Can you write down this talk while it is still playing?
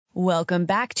Welcome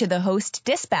back to the Host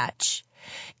Dispatch.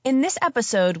 In this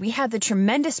episode, we had the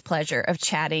tremendous pleasure of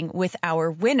chatting with our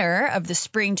winner of the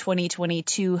Spring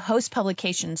 2022 Host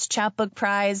Publications Chapbook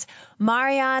Prize,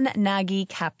 Maryan Nagy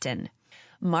Captan.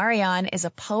 Maryan is a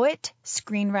poet,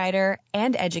 screenwriter,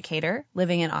 and educator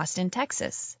living in Austin,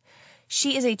 Texas.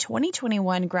 She is a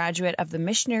 2021 graduate of the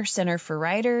Mishner Center for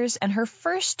Writers, and her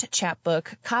first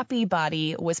chapbook, Copy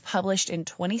Body, was published in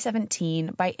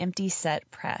 2017 by Empty Set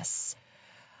Press.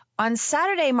 On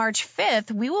Saturday, March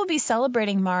 5th, we will be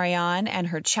celebrating Maryan and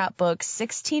her chapbook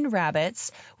 16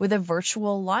 Rabbits with a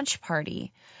virtual launch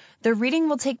party. The reading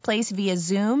will take place via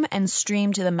Zoom and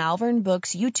stream to the Malvern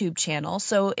Books YouTube channel,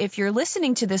 so if you're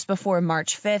listening to this before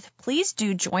March 5th, please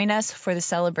do join us for the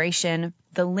celebration.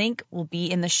 The link will be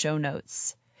in the show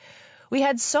notes. We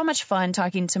had so much fun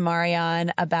talking to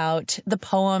Maryan about the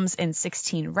poems in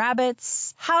 16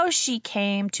 Rabbits, how she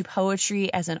came to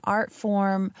poetry as an art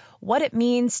form, what it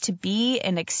means to be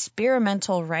an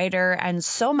experimental writer, and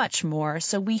so much more.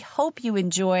 So we hope you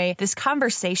enjoy this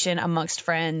conversation amongst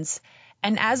friends.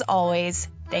 And as always,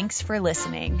 thanks for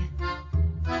listening.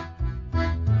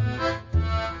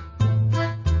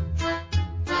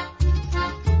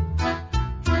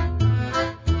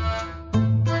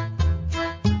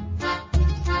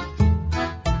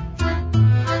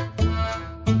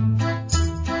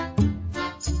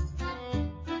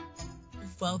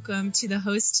 Welcome to the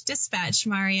Host Dispatch,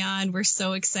 Maryan. We're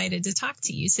so excited to talk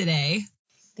to you today.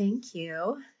 Thank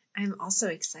you. I'm also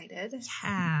excited.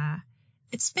 Yeah.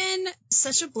 It's been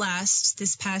such a blast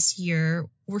this past year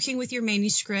working with your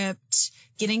manuscript,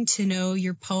 getting to know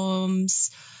your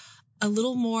poems a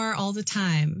little more all the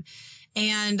time.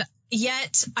 And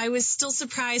yet I was still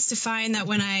surprised to find that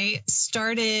when I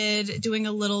started doing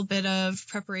a little bit of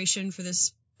preparation for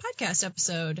this podcast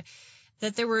episode,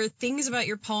 that there were things about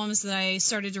your poems that I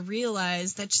started to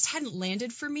realize that just hadn't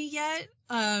landed for me yet.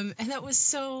 And that was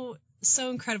so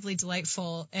incredibly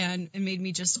delightful, and it made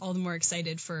me just all the more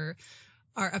excited for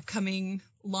our upcoming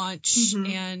launch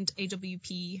and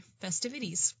AWP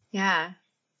festivities. Yeah.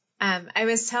 I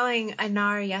was telling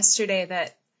Anar yesterday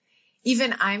that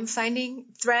even I'm finding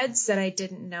threads that I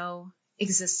didn't know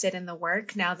existed in the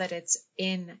work now that it's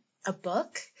in a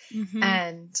book.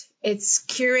 And it's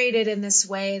curated in this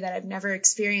way that I've never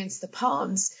experienced the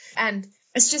poems. And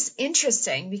it's just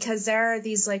interesting because there are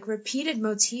these like repeated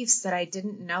motifs that I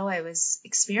didn't know I was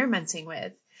experimenting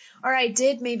with, or I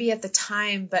did maybe at the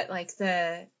time, but like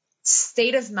the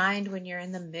state of mind when you're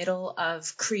in the middle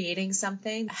of creating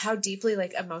something, how deeply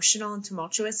like emotional and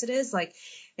tumultuous it is, like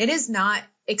it is not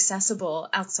accessible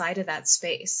outside of that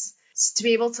space. So to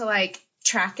be able to like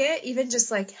track it, even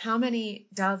just like how many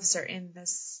doves are in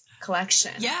this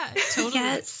collection. Yeah,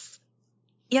 totally.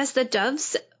 Yes, the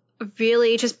doves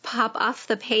really just pop off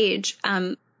the page.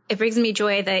 It brings me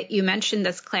joy that you mentioned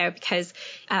this, Claire, because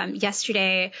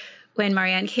yesterday when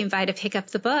Maryan came by to pick up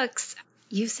the books,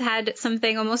 you said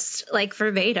something almost like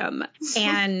verbatim.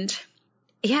 And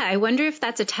yeah, I wonder if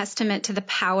that's a testament to the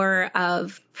power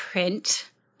of print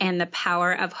and the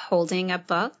power of holding a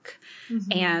book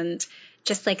and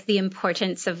just like the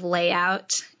importance of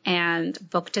layout and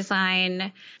book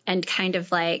design and kind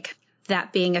of like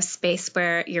that being a space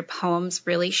where your poems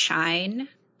really shine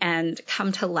and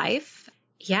come to life.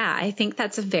 Yeah, I think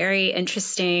that's a very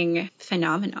interesting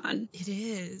phenomenon. It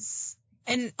is.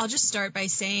 And I'll just start by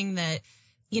saying that,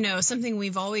 you know, something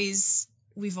we've always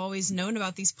known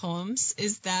about these poems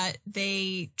is that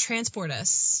they transport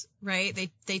us, right?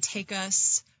 They take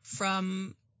us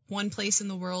from one place in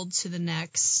the world to the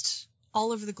next,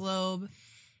 all over the globe.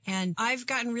 And I've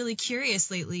gotten really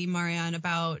curious lately, Maryan,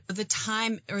 about the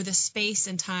time or the space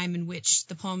and time in which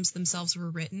the poems themselves were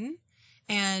written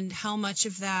and how much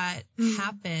of that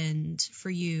happened for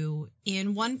you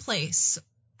in one place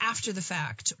after the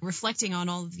fact, reflecting on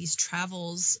all of these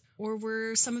travels, or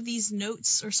were some of these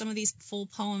notes or some of these full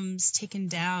poems taken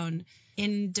down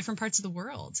in different parts of the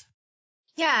world?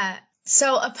 Yeah.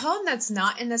 So a poem that's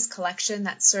not in this collection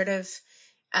that sort of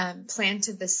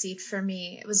planted the seed for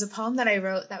me. It was a poem that I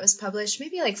wrote that was published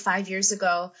maybe like 5 years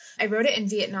ago. I wrote it in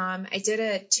Vietnam. I did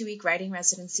a 2-week writing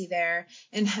residency there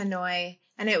in Hanoi,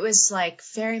 and it was like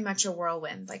very much a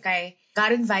whirlwind. Like I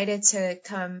got invited to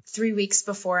come 3 weeks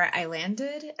before I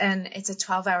landed, and it's a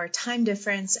 12-hour time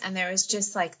difference. And there was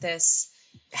just like this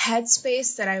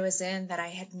headspace that I was in that I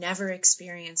had never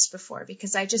experienced before,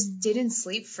 because I just didn't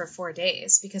sleep for 4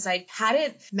 days because I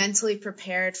hadn't mentally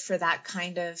prepared for that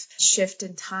kind of shift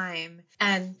in time.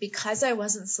 And because I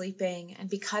wasn't sleeping and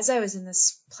because I was in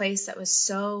this place that was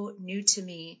so new to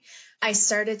me, I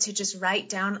started to just write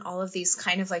down all of these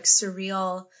kind of like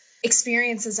surreal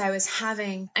experiences I was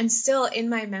having. And still in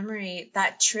my memory,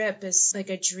 that trip is like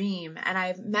a dream. And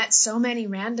I've met so many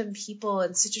random people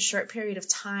in such a short period of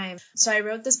time. So I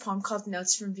wrote this poem called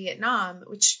Notes from Vietnam,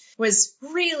 which was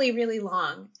really, really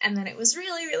long. And then it was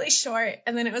really, really short.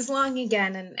 And then it was long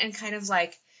again, and kind of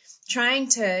like trying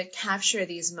to capture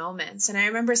these moments. And I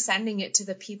remember sending it to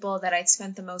the people that I'd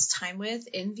spent the most time with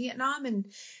in Vietnam. And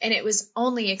it was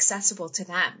only accessible to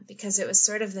them, because it was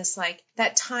sort of this like,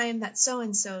 that time that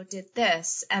so-and-so did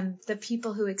this, and the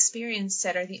people who experienced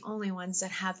it are the only ones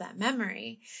that have that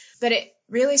memory. But it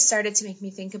really started to make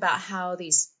me think about how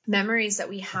these memories that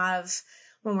we have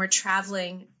when we're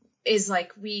traveling is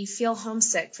like, we feel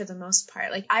homesick for the most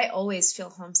part. Like, I always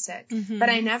feel homesick, but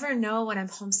I never know what I'm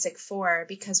homesick for,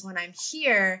 because when I'm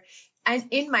here and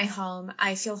in my home,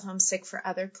 I feel homesick for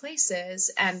other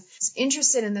places, and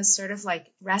interested in this sort of like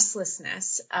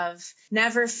restlessness of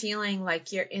never feeling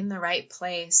like you're in the right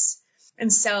place.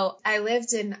 And so I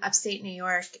lived in upstate New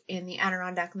York in the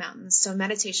Adirondack Mountains. So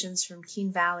Meditations from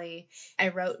Keene Valley, I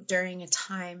wrote during a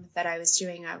time that I was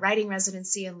doing a writing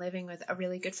residency and living with a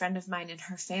really good friend of mine and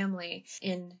her family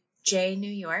in Jay,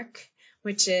 New York,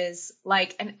 which is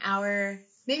like an hour,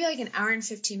 maybe like an hour and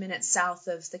 15 minutes south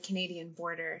of the Canadian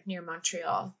border near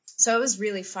Montreal. So it was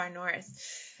really far north.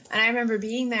 And I remember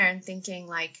being there and thinking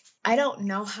like, I don't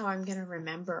know how I'm going to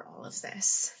remember all of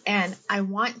this, and I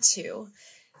want to.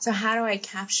 So how do I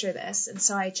capture this? And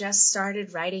so I just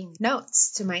started writing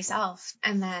notes to myself,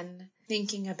 and then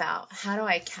thinking about how do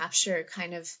I capture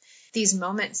kind of these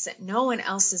moments that no one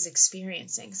else is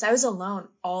experiencing. So I was alone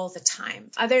all the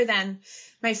time, other than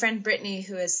my friend Brittany,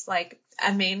 who is like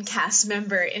a main cast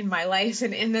member in my life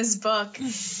and in this book.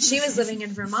 She was living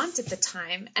in Vermont at the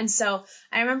time. And so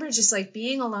I remember just like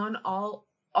being alone all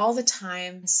the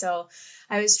time. So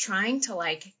I was trying to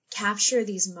like capture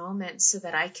these moments so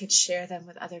that I could share them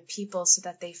with other people so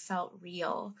that they felt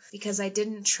real, because I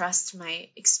didn't trust my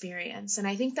experience. And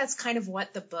I think that's kind of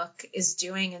what the book is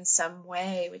doing in some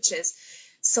way, which is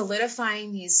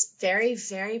solidifying these very,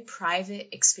 very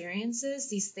private experiences,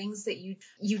 these things that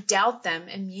you doubt them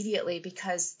immediately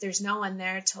because there's no one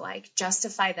there to like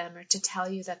justify them or to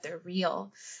tell you that they're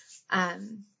real.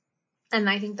 And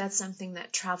I think that's something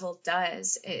that travel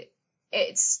does.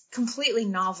 It's completely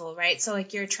novel, right? So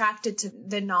like you're attracted to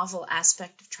the novel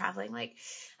aspect of traveling. Like,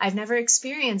 I've never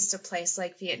experienced a place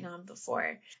like Vietnam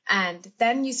before. And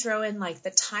then you throw in like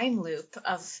the time loop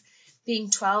of being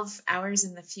 12 hours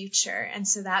in the future. And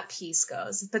so that piece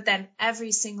goes, but then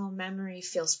every single memory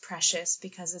feels precious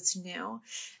because it's new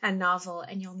and novel,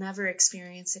 and you'll never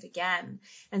experience it again.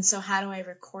 And so how do I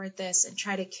record this and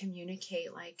try to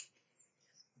communicate like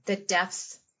the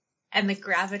depth and the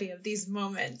gravity of these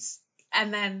moments?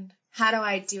 And then how do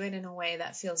I do it in a way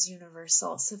that feels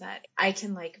universal so that I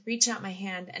can like reach out my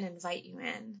hand and invite you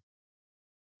in?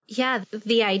 Yeah,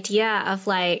 the idea of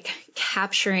like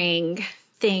capturing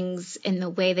things in the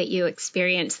way that you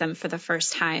experience them for the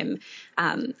first time.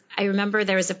 I remember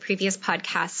there was a previous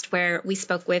podcast where we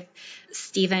spoke with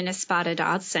Stephen Espada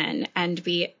Dodson, and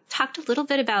we talked a little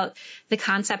bit about the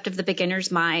concept of the beginner's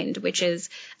mind, which is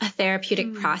a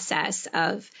therapeutic process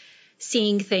of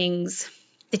seeing things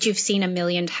that you've seen a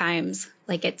million times,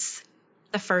 like it's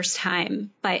the first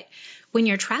time. But when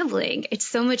you're traveling, it's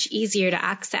so much easier to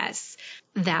access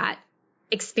that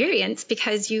experience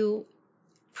because you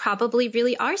probably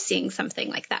really are seeing something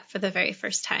like that for the very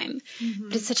first time.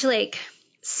 But it's such a like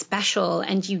special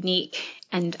and unique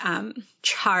and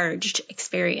charged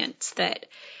experience that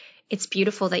it's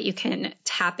beautiful that you can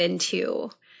tap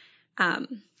into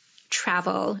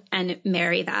travel and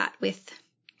marry that with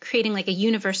creating like a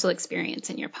universal experience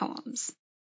in your poems.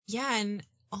 Yeah. And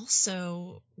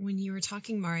also, when you were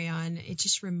talking, Maryan, it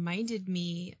just reminded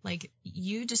me, like,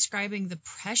 you describing the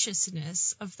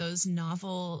preciousness of those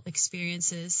novel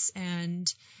experiences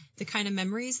and the kind of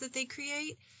memories that they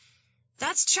create.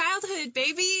 That's childhood,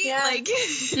 baby. Yeah. Like,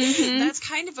 that's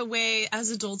kind of a way as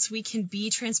adults we can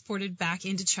be transported back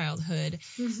into childhood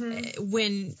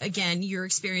when, again, you're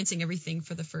experiencing everything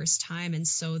for the first time. And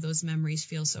so those memories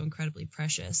feel so incredibly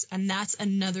precious. And that's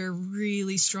another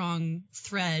really strong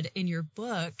thread in your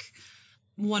book.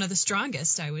 One of the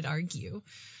strongest, I would argue.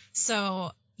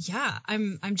 So yeah,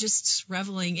 I'm just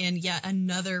reveling in yet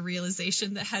another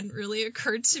realization that hadn't really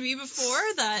occurred to me before,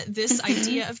 that this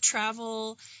idea of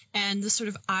travel and the sort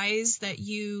of eyes that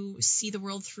you see the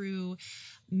world through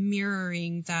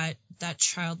mirroring that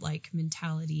childlike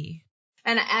mentality.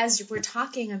 And as we're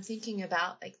talking, I'm thinking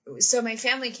about like, so my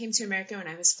family came to America when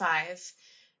I was 5.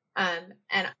 And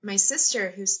my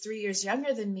sister, who's 3 years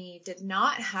younger than me, did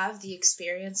not have the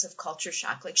experience of culture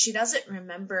shock. Like, she doesn't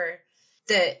remember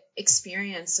the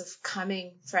experience of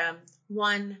coming from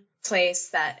one place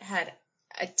that had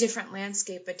a different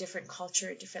landscape, a different culture,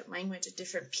 a different language, a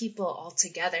different people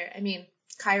altogether. I mean,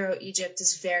 Cairo, Egypt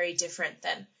is very different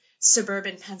than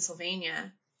suburban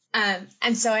Pennsylvania.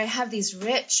 And so I have these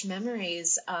rich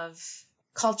memories of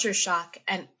culture shock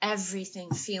and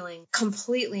everything feeling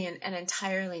completely and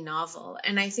entirely novel.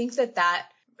 And I think that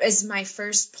is my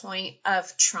first point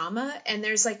of trauma. And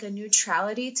there's like a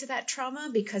neutrality to that trauma,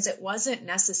 because it wasn't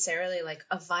necessarily like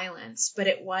a violence, but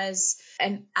it was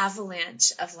an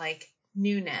avalanche of like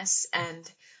newness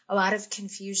and a lot of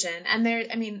confusion. And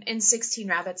in 16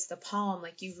 Rabbits, the poem,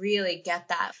 like you really get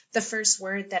that. The first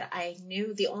word that I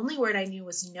knew, the only word I knew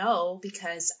was no,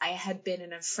 because I had been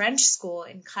in a French school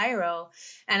in Cairo,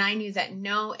 and I knew that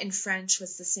no in French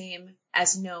was the same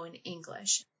as no in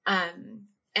English. And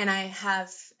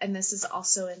and this is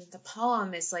also in the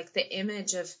poem, is like the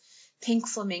image of pink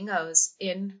flamingos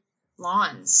in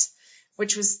lawns,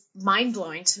 which was mind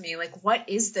blowing to me. Like, what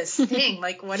is this thing?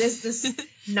 Like, what is this?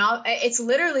 It's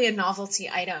literally a novelty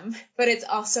item, but it's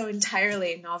also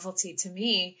entirely a novelty to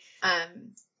me.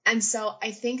 And so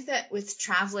I think that with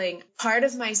traveling, part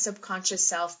of my subconscious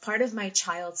self, part of my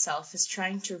child self is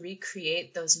trying to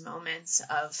recreate those moments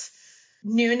of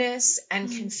newness and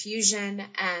confusion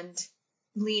and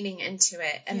leaning into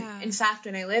it. And in fact,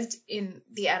 when I lived in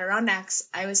the Adirondacks,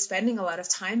 I was spending a lot of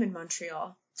time in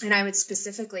Montreal. And I would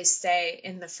specifically stay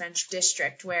in the French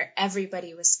district where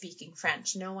everybody was speaking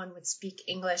French. No one would speak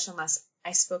English unless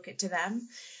I spoke it to them.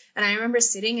 And I remember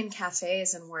sitting in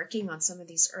cafes and working on some of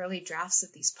these early drafts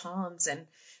of these poems and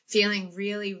feeling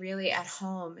really, really at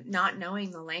home, not knowing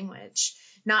the language,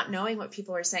 not knowing what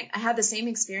people were saying. I had the same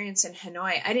experience in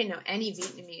Hanoi. I didn't know any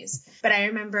Vietnamese, but I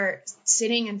remember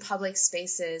sitting in public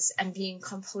spaces and being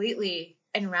completely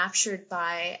enraptured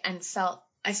by and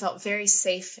I felt very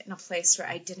safe in a place where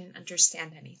I didn't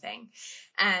understand anything.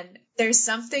 And there's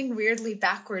something weirdly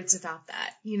backwards about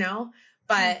that,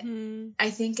 but I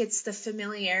think it's the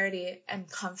familiarity and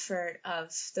comfort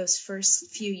of those first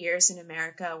few years in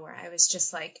America where I was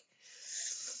just like,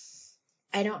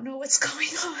 I don't know what's going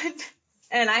on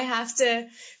and I have to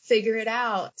figure it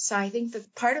out. So I think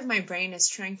that part of my brain is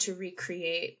trying to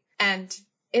recreate and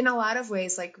in a lot of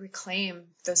ways, like reclaim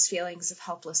those feelings of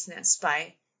helplessness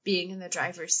by being in the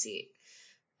driver's seat,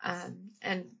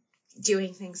 and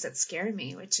doing things that scare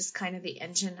me, which is kind of the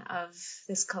engine of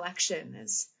this collection,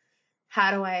 is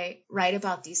how do I write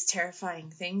about these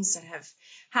terrifying things that have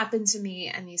happened to me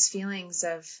and these feelings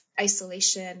of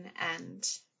isolation and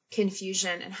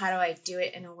confusion, and how do I do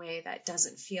it in a way that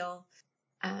doesn't feel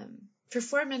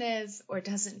performative or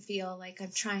doesn't feel like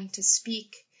I'm trying to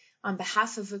speak on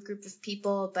behalf of a group of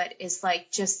people, but is like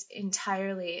just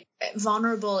entirely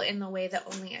vulnerable in the way that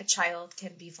only a child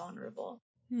can be vulnerable.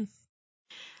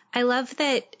 I love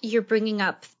that you're bringing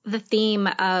up the theme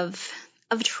of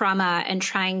trauma and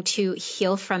trying to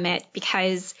heal from it,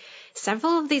 because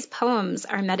several of these poems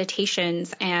are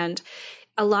meditations, and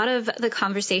a lot of the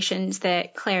conversations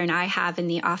that Claire and I have in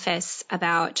the office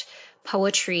about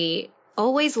poetry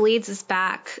always leads us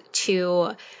back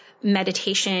to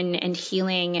meditation and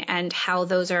healing and how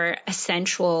those are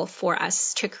essential for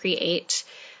us to create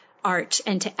art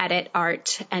and to edit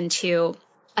art and to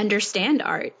understand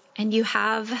art. And you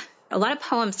have a lot of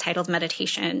poems titled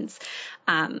Meditations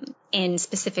in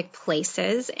specific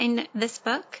places in this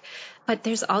book, but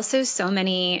there's also so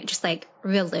many just like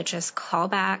religious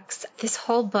callbacks. This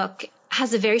whole book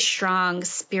has a very strong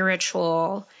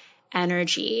spiritual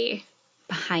energy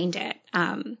behind it.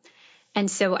 And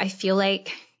so I feel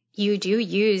like you do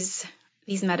use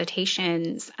these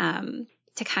meditations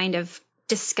to kind of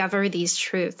discover these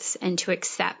truths and to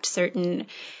accept certain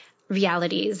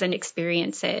realities and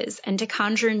experiences and to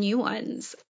conjure new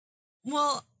ones.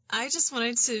 Well, I just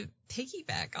wanted to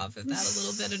piggyback off of that a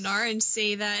little bit, Anar, and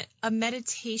say that a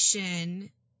meditation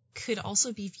could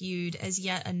also be viewed as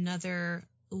yet another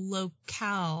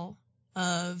locale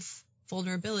of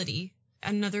vulnerability,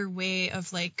 another way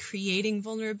of like creating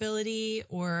vulnerability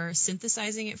or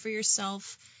synthesizing it for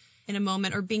yourself in a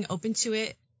moment or being open to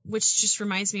it, which just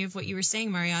reminds me of what you were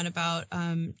saying, Maryan, about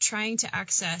trying to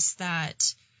access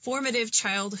that formative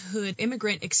childhood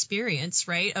immigrant experience,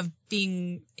 right, of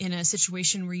being in a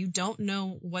situation where you don't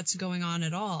know what's going on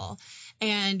at all,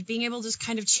 and being able to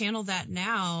kind of channel that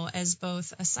now as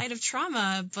both a site of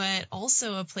trauma, but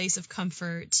also a place of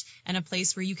comfort and a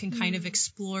place where you can kind of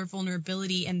explore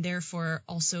vulnerability and therefore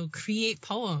also create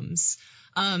poems.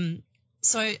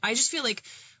 So I just feel like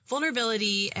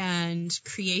vulnerability and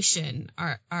creation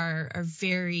are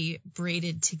very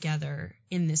braided together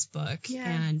in this book. Yeah.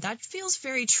 And that feels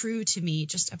very true to me,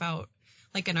 just about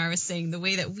like Anar was saying, the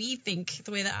way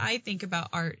that I think about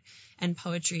art and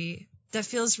poetry, that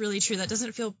feels really true. That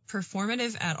doesn't feel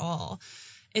performative at all.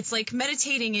 It's like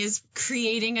meditating is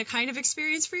creating a kind of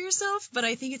experience for yourself, but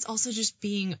I think it's also just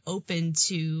being open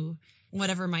to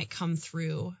whatever might come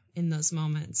through in those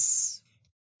moments.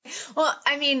 Well,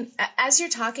 I mean, as you're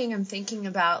talking, I'm thinking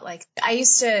about, like, I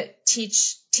used to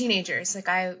teach teenagers. Like,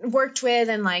 I worked with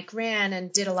and like ran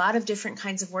and did a lot of different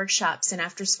kinds of workshops and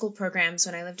after school programs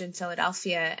when I lived in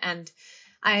Philadelphia. And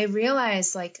I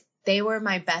realized, like, they were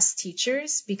my best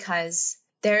teachers because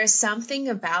there is something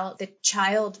about the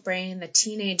child brain, the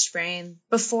teenage brain,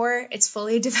 before it's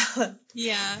fully developed,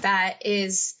 that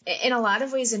is in a lot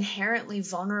of ways inherently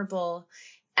vulnerable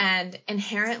and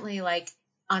inherently like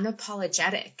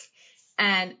unapologetic.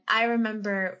 And I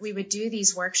remember we would do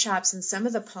these workshops, and some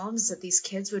of the poems that these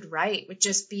kids would write would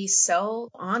just be so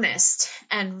honest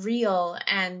and real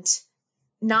and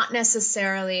not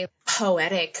necessarily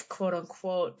poetic, quote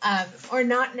unquote, or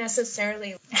not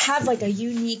necessarily have like a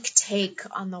unique take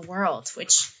on the world,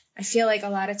 which I feel like a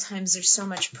lot of times there's so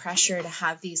much pressure to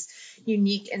have these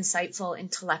unique, insightful,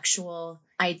 intellectual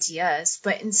ideas.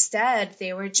 But instead,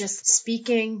 they were just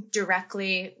speaking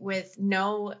directly with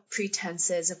no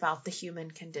pretenses about the human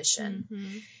condition.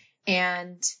 Mm-hmm.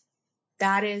 And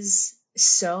that is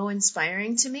so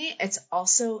inspiring to me. It's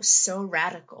also so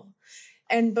radical.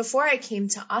 And before I came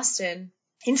to Austin,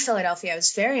 in Philadelphia, I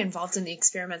was very involved in the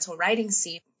experimental writing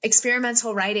scene.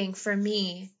 Experimental writing for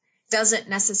me doesn't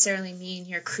necessarily mean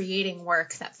you're creating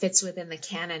work that fits within the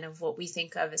canon of what we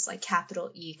think of as like capital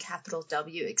E, capital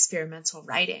W experimental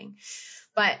writing.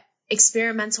 But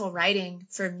experimental writing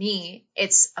for me,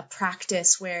 it's a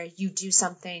practice where you do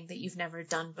something that you've never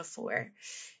done before.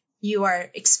 You are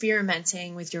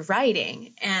experimenting with your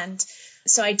writing. And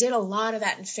so I did a lot of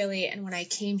that in Philly. And when I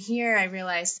came here, I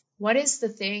realized, what is the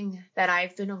thing that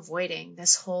I've been avoiding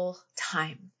this whole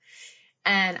time?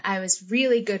 And I was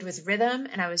really good with rhythm,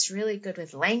 and I was really good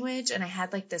with language. And I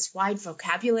had like this wide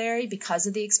vocabulary because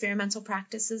of the experimental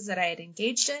practices that I had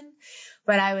engaged in.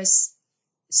 But I was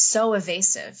so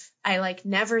evasive. I like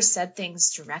never said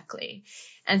things directly.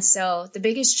 And so the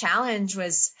biggest challenge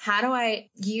was, how do I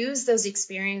use those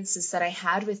experiences that I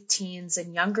had with teens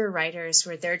and younger writers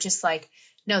where they're just like,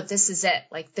 no, this is it.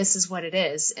 Like, this is what it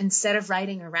is. Instead of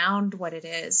writing around what it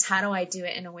is, how do I do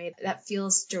it in a way that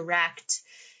feels direct?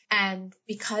 And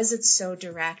because it's so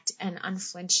direct and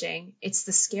unflinching, it's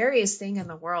the scariest thing in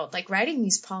the world. Like writing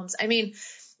these poems. I mean,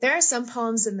 there are some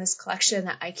poems in this collection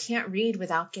that I can't read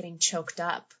without getting choked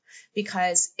up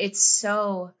because it's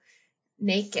so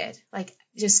naked, like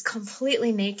just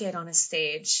completely naked on a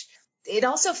stage. It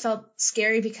also felt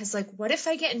scary because, like, what if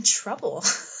I get in trouble?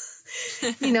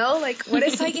 You know, like, what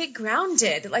if I get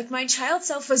grounded? Like, my child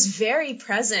self was very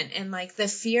present in like the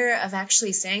fear of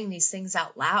actually saying these things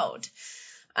out loud.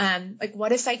 Like,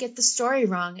 what if I get the story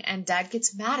wrong and dad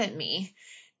gets mad at me?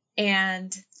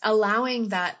 And allowing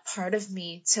that part of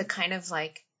me to kind of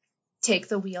like take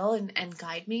the wheel and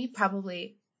guide me,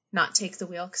 probably not take the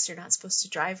wheel because you're not supposed to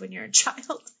drive when you're a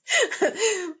child,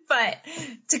 but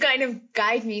to kind of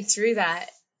guide me through that,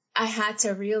 I had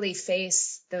to really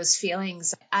face those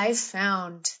feelings. I've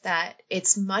found that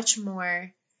it's much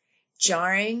more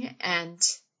jarring and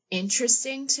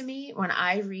interesting to me when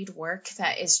I read work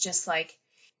that is just like,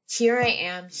 here I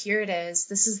am, here it is,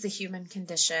 this is the human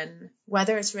condition,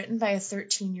 whether it's written by a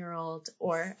 13-year-old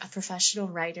or a professional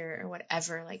writer or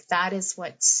whatever, like that is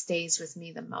what stays with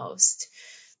me the most.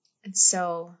 And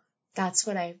so that's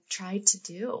what I've tried to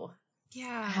do.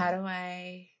 Yeah. How do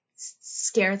I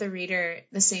scare the reader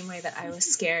the same way that I was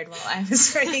scared while I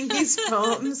was writing these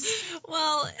poems?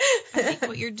 Well, I think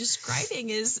what you're describing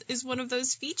is one of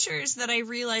those features that I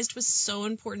realized was so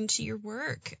important to your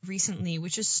work recently,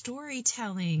 which is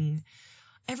storytelling.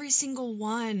 Every single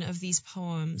one of these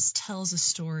poems tells a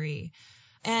story.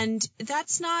 And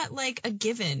that's not like a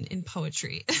given in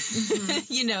poetry.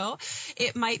 Mm-hmm. You know,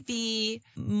 it might be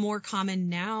more common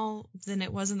now than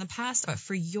it was in the past. But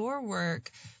for your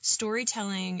work,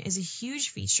 storytelling is a huge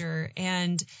feature,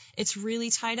 and it's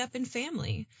really tied up in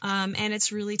family. And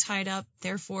it's really tied up,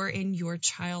 therefore, in your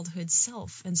childhood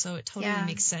self. And so it totally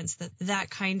makes sense that that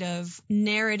kind of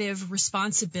narrative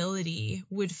responsibility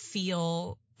would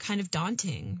feel kind of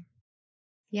daunting.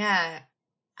 Yeah.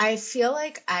 I feel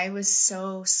like I was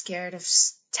so scared of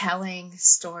telling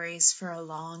stories for a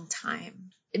long time.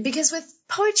 Because with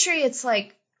poetry, it's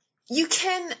like you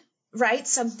can write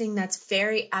something that's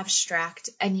very abstract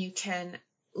and you can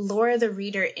lure the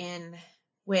reader in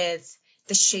with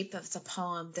the shape of the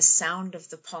poem, the sound of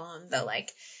the poem, the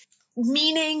like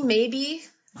meaning maybe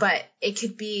but it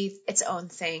could be its own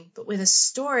thing. But with a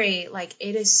story, like,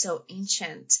 it is so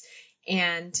ancient,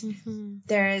 and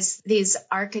there's these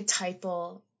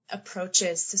archetypal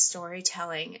approaches to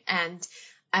storytelling, and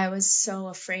I was so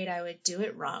afraid I would do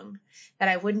it wrong, that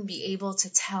I wouldn't be able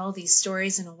to tell these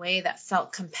stories in a way that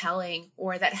felt compelling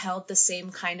or that held the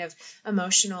same kind of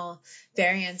emotional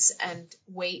variance and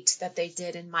weight that they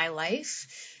did in my life.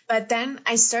 But then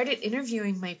I started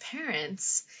interviewing my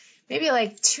parents maybe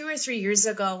like 2 or 3 years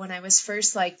ago, when I was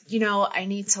first like, I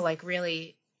need to like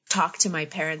really talk to my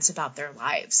parents about their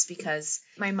lives, because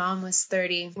my mom was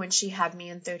 30 when she had me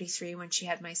and 33 when she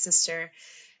had my sister.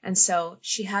 And so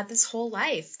she had this whole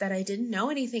life that I didn't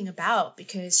know anything about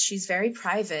because she's very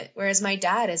private. Whereas my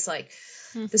dad is like,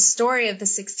 the story of the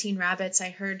 16 rabbits I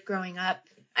heard growing up.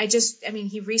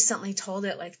 He recently told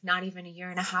it like not even a year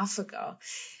and a half ago.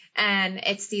 And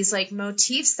it's these like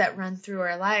motifs that run through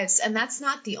our lives. And that's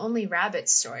not the only rabbit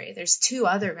story. There's 2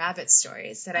 other rabbit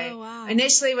stories that I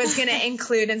initially was going to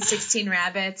include in 16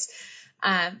 Rabbits.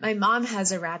 My mom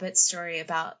has a rabbit story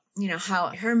about, how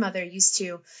her mother used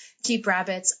to keep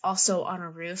rabbits also on a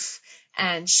roof,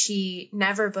 and she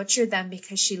never butchered them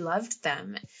because she loved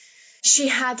them. She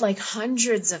had like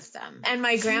hundreds of them. And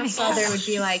my grandfather would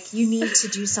be like, you need to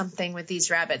do something with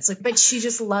these rabbits. Like, but she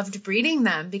just loved breeding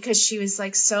them because she was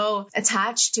like so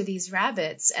attached to these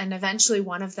rabbits. And eventually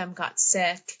one of them got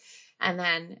sick, and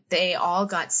then they all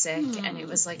got sick, and it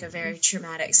was like a very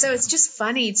traumatic. So it's just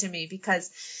funny to me because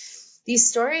these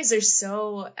stories are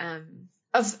so,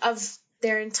 of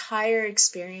their entire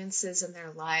experiences in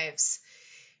their lives,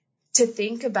 to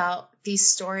think about these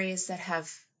stories that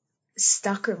have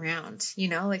stuck around,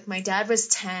 like my dad was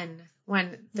 10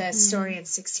 when the story in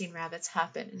 16 Rabbits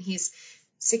happened, and he's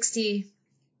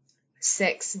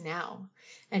 66 now,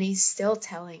 and he's still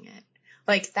telling it.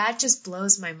 Like, that just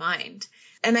blows my mind.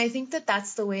 And I think that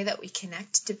that's the way that we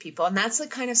connect to people. And that's the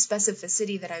kind of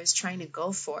specificity that I was trying to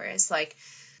go for, is like,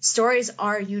 stories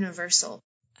are universal.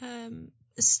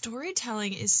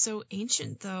 Storytelling is so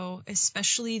ancient, though,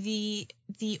 especially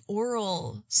the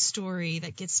oral story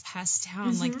that gets passed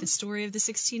down, like the story of the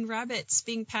 16 rabbits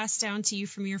being passed down to you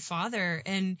from your father.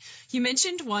 And you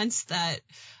mentioned once that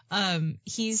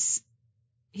he's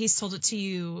told it to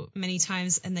you many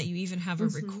times, and that you even have a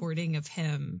recording of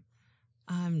him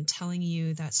telling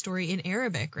you that story in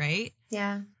Arabic, right?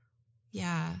 Yeah.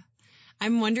 Yeah.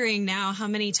 I'm wondering now how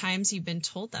many times you've been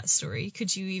told that story.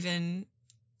 Could you even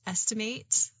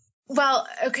estimate? Well,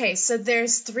 okay, so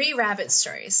there's 3 rabbit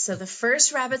stories. So the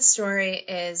first rabbit story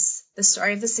is the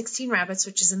story of the 16 rabbits,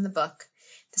 which is in the book.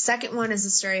 The second one is a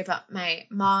story about my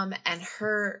mom and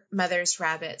her mother's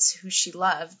rabbits, who she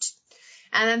loved.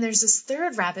 And then there's this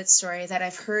third rabbit story that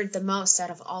I've heard the most out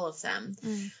of all of them.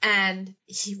 And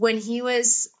when he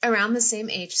was around the same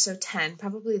age, so 10,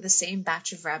 probably the same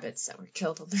batch of rabbits that were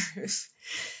killed on the roof,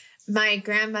 my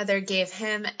grandmother gave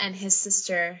him and his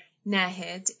sister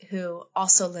Nahid, who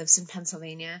also lives in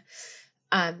Pennsylvania,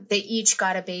 they each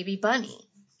got a baby bunny.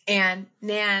 And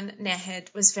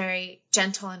Nahid was very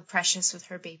gentle and precious with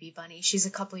her baby bunny. She's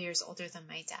a couple years older than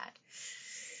my dad.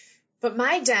 But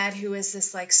my dad, who is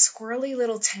this like squirrely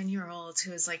little 10-year-old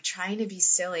who is like trying to be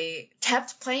silly,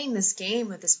 kept playing this game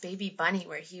with this baby bunny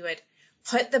where he would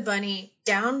put the bunny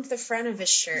down the front of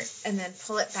his shirt and then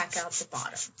pull it back out the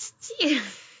bottom. Yeah.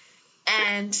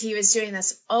 And he was doing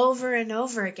this over and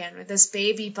over again with this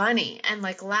baby bunny, and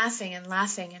like laughing and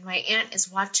laughing. And my aunt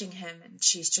is watching him, and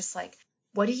she's just like,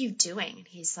 what are you doing? And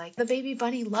he's like, the baby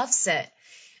bunny loves it.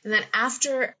 And then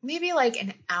after maybe like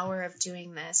an hour of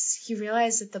doing this, he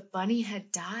realized that the bunny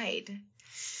had died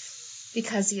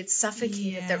because he had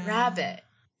suffocated the rabbit.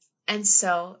 And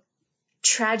so,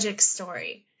 tragic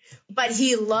story. But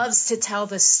he loves to tell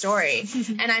this story.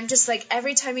 And I'm just like,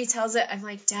 every time he tells it, I'm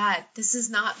like, Dad, this is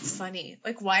not funny.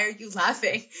 Like, why are you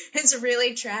laughing? It's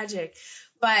really tragic.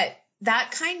 But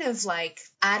that kind of like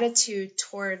attitude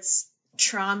towards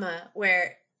trauma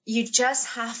where you just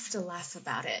have to laugh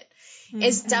about it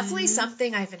is definitely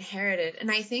something I've inherited. And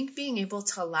I think being able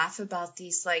to laugh about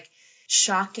these like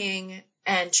shocking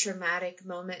and traumatic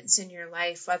moments in your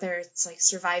life, whether it's like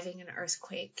surviving an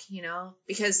earthquake,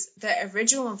 because the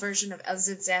original version of El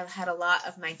Zilzal had a lot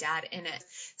of my dad in it.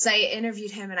 So I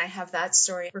interviewed him, and I have that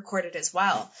story recorded as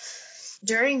well.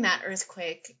 During that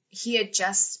earthquake, he had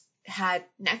just had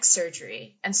neck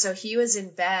surgery. And so he was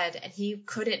in bed and he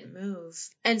couldn't move.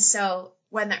 And so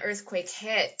when the earthquake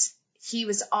hit, he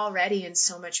was already in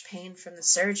so much pain from the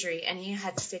surgery, and he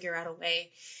had to figure out a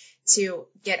way to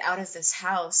get out of this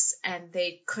house, and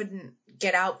they couldn't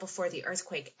get out before the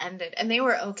earthquake ended. And they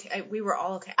were okay. We were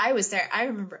all okay. I was there. I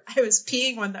remember I was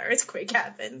peeing when the earthquake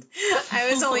happened.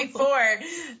 I was only 4.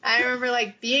 I remember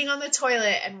like being on the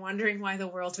toilet and wondering why the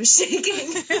world was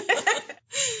shaking.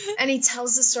 And he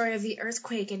tells the story of the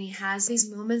earthquake, and he has these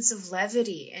moments of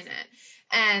levity in it.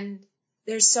 And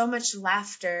there's so much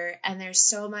laughter, and there's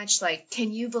so much like,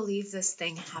 can you believe this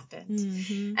thing happened?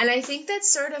 Mm-hmm. And I think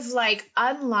that's sort of like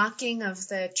unlocking of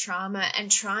the trauma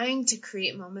and trying to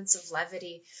create moments of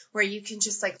levity where you can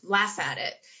just like laugh at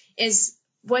it is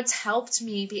what's helped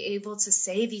me be able to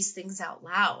say these things out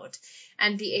loud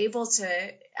and be able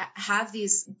to have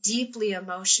these deeply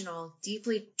emotional,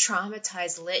 deeply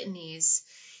traumatized litanies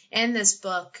in this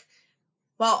book,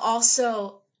 while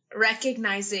also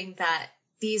recognizing that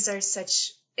these are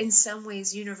such, in some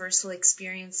ways, universal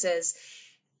experiences.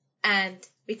 And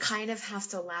we kind of have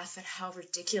to laugh at how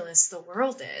ridiculous the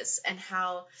world is and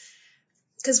how,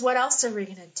 because what else are we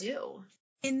going to do?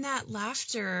 In that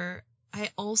laughter,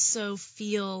 I also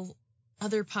feel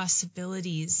other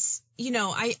possibilities. You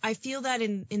know, I feel that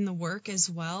in the work as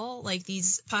well, like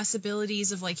these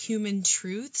possibilities of like human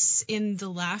truths in the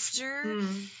laughter,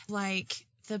 like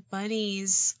the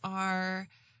bunnies are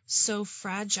so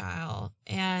fragile,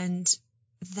 and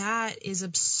that is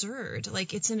absurd.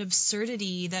 Like, it's an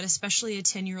absurdity that especially a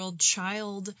 10-year-old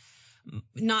child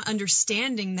not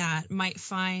understanding that might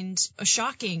find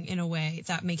shocking in a way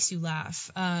that makes you laugh.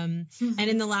 And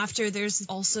in the laughter, there's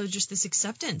also just this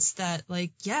acceptance that,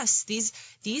 like, yes, these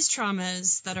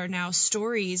traumas that are now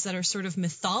stories that are sort of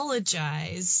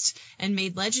mythologized and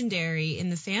made legendary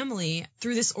in the family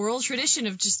through this oral tradition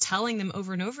of just telling them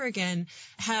over and over again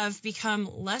have become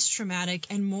less traumatic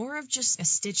and more of just a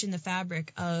stitch in the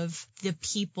fabric of the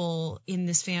people in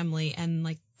this family and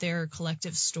like their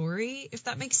collective story, if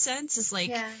that makes sense. Is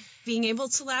like being able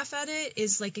to laugh at it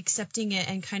is like accepting it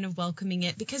and kind of welcoming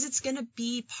it, because it's going to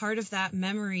be part of that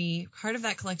memory, part of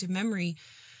that collective memory,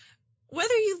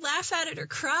 whether you laugh at it or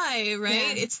cry,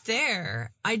 right? It's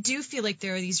there. I do feel like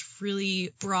there are these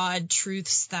really broad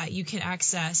truths that you can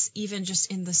access even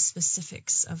just in the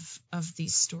specifics of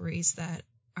these stories that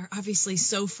are obviously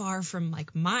so far from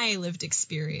like my lived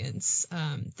experience,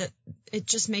 that it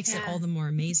just makes it all the more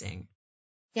amazing.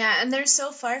 Yeah, and they're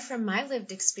so far from my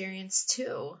lived experience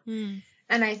too.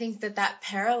 And I think that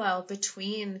parallel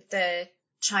between the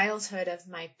childhood of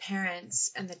my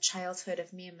parents and the childhood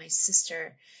of me and my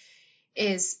sister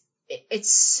it's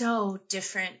so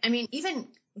different. I mean, even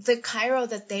the Cairo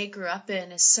that they grew up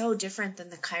in is so different than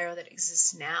the Cairo that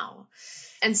exists now.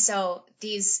 And so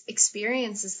these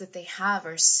experiences that they have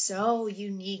are so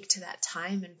unique to that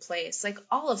time and place. Like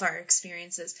all of our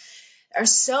experiences are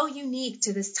so unique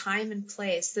to this time and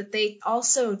place that they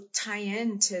also tie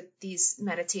into these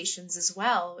meditations as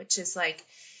well, which is like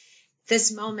this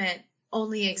moment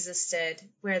only existed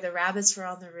where the rabbits were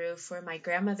on the roof, where my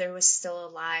grandmother was still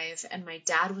alive and my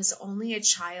dad was only a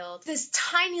child. This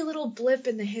tiny little blip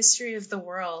in the history of the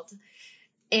world.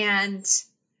 And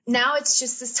now it's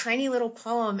just this tiny little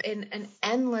poem in an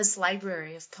endless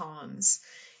library of poems.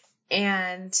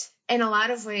 And in a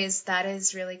lot of ways, that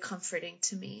is really comforting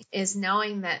to me, is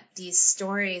knowing that these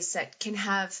stories that can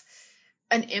have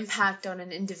an impact on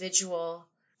an individual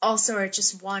also are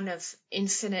just one of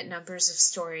infinite numbers of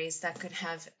stories that could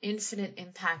have infinite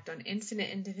impact on infinite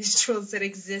individuals that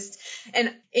exist.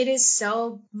 And it is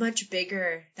so much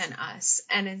bigger than us.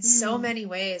 And in so many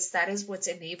ways, that is what's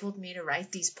enabled me to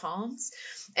write these poems.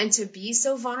 And to be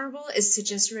so vulnerable is to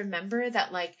just remember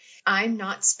that, like, I'm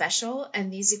not special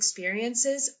and these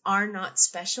experiences are not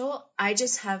special. I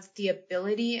just have the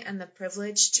ability and the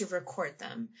privilege to record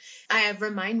them. I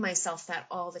remind myself that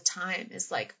all the time,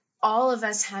 is like, all of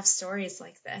us have stories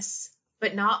like this,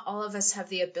 but not all of us have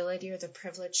the ability or the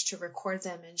privilege to record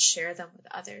them and share them with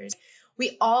others.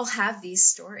 We all have these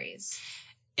stories.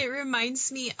 It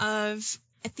reminds me of,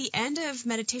 at the end of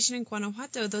Meditation in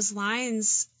Guanajuato, those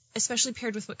lines, especially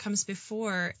paired with what comes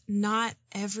before, not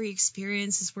every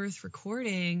experience is worth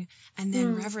recording. And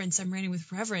then reverence, I'm writing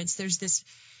with reverence. There's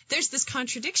this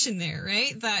contradiction there,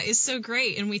 right? That is so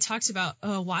great. And we talked about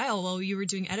a while you were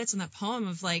doing edits on that poem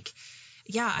of like,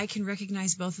 yeah, I can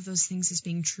recognize both of those things as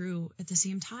being true at the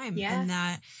same time. Yeah. And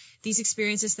that these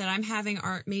experiences that I'm having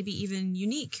aren't maybe even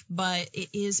unique, but it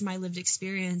is my lived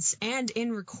experience. And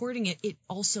in recording it, it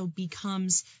also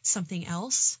becomes something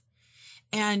else.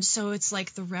 And so it's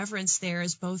like the reverence there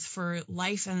is both for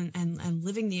life and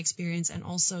living the experience, and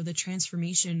also the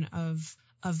transformation of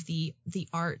the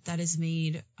art that is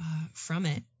made from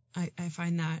it. I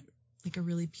find that like a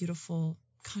really beautiful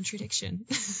contradiction.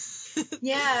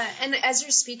 Yeah. And as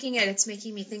you're speaking it, it's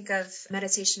making me think of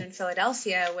Meditation in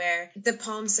Philadelphia, where the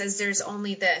poem says there's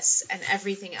only this and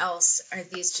everything else are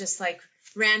these just like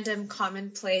random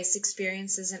commonplace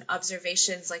experiences and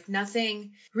observations. Like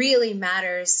nothing really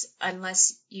matters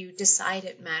unless you decide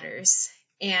it matters.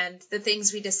 And the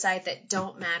things we decide that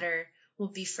don't matter will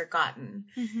be forgotten.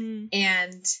 Mm-hmm.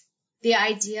 And the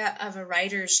idea of a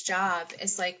writer's job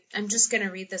is like, I'm just going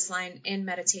to read this line in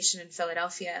Meditation in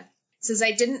Philadelphia. It says,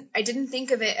 I didn't think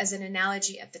of it as an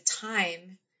analogy at the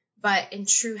time, but in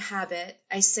true habit,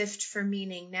 I sift for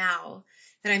meaning now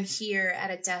that I'm here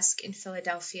at a desk in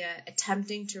Philadelphia,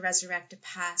 attempting to resurrect a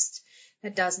past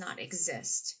that does not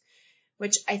exist,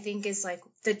 which I think is like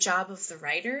the job of the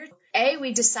writer. A,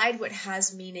 we decide what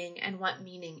has meaning and what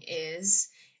meaning is.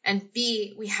 And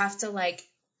B, we have to like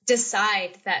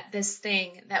decide that this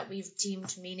thing that we've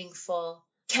deemed meaningful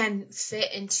can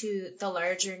fit into the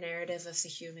larger narrative of the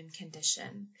human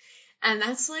condition. And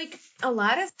that's like a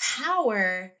lot of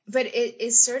power, but it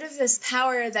is sort of this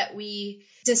power that we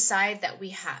decide that we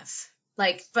have.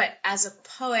 Like, but as a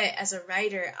poet, as a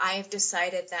writer, I have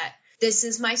decided that this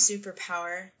is my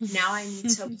superpower. Now I need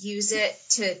to use it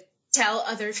to tell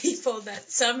other people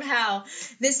that somehow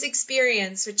this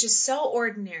experience, which is so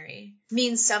ordinary,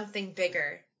 means something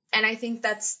bigger. And I think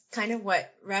that's kind of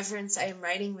what reverence, I am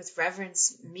writing with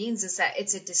reverence, means, is that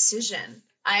it's a decision.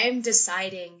 I am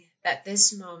deciding that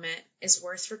this moment is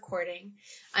worth recording.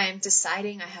 I am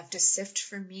deciding I have to sift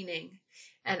for meaning.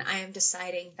 And I am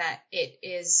deciding that it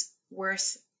is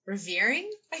worth revering,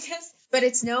 I guess. But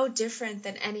it's no different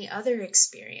than any other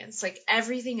experience. Like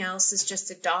everything else is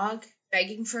just a dog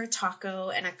begging for a taco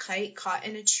and a kite caught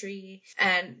in a tree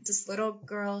and this little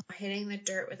girl hitting the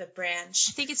dirt with a branch.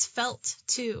 I think it's felt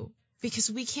too, because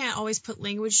we can't always put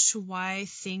language to why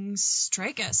things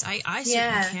strike us. I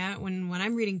certainly can't when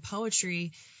I'm reading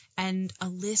poetry and a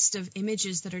list of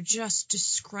images that are just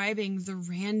describing the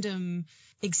random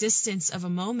existence of a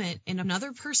moment in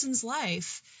another person's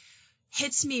life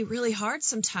hits me really hard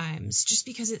sometimes, just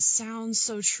because it sounds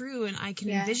so true and I can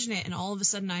envision it and all of a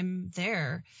sudden I'm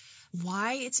there.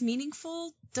 Why it's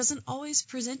meaningful doesn't always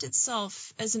present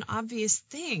itself as an obvious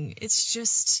thing. It's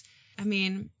just, I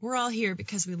mean, we're all here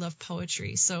because we love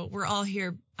poetry. So we're all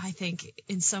here, I think,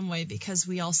 in some way because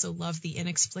we also love the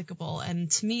inexplicable. And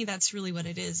to me, that's really what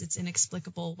it is. It's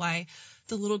inexplicable why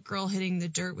the little girl hitting the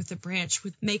dirt with a branch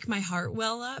would make my heart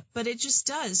well up. But it just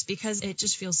does, because it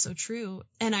just feels so true.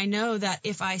 And I know that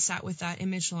if I sat with that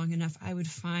image long enough, I would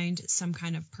find some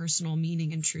kind of personal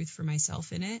meaning and truth for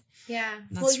myself in it. Yeah.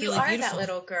 Well, you really are beautiful. that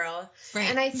little girl. Right.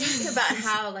 And I think about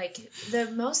how like the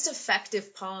most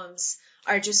effective poems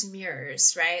are just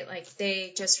mirrors, right? Like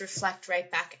they just reflect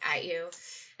right back at you.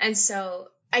 And so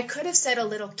I could have said a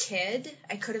little kid,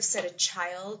 I could have said a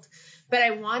child, but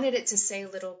I wanted it to say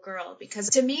little girl,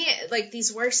 because to me, like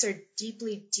these works are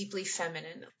deeply, deeply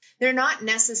feminine. They're not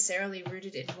necessarily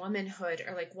rooted in womanhood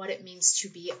or like what it means to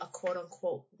be a quote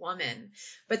unquote woman,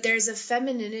 but there's a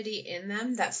femininity in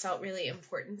them that felt really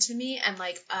important to me, and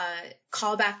like a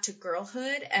callback to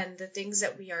girlhood and the things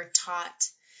that we are taught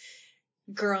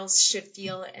girls should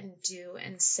feel and do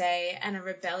and say, and a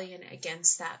rebellion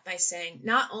against that by saying,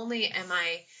 not only am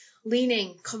I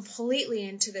leaning completely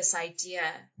into this idea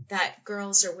that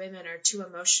girls or women are too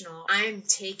emotional, I am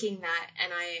taking that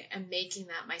and I am making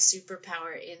that my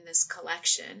superpower in this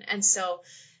collection. And so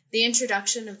the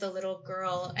introduction of the little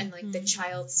girl and like the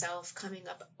child self coming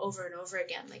up over and over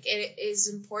again, like it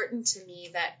is important to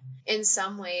me that in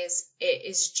some ways it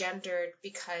is gendered,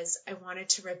 because I wanted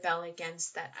to rebel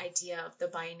against that idea of the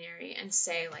binary and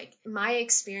say like my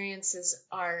experiences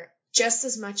are just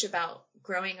as much about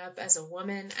growing up as a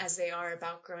woman as they are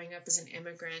about growing up as an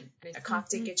immigrant and a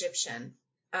Coptic Egyptian.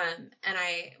 And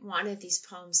I wanted these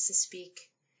poems to speak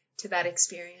to that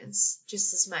experience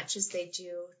just as much as they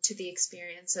do to the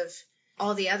experience of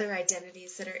all the other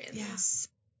identities that are in this.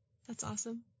 That's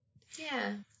awesome.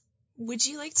 Yeah. Would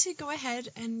you like to go ahead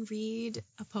and read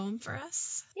a poem for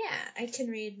us? Yeah, I can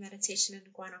read Meditation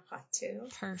in Guanajuato.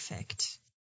 Perfect.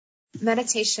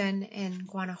 Meditation in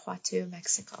Guanajuato,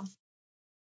 Mexico.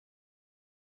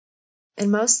 In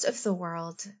most of the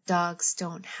world, dogs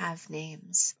don't have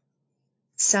names.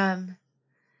 Some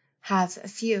have a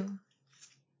few.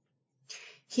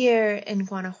 Here in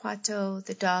Guanajuato,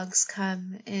 the dogs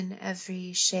come in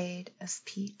every shade of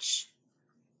peach.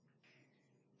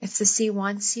 If the sea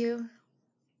wants you,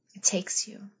 it takes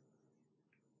you.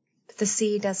 But the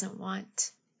sea doesn't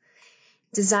want.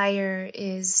 Desire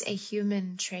is a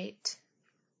human trait.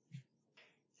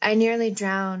 I nearly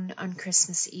drowned on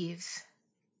Christmas Eve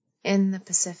in the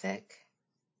Pacific.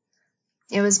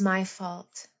 It was my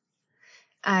fault.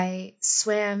 I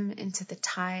swam into the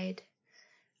tide.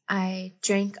 I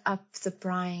drank up the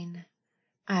brine.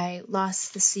 I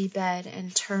lost the seabed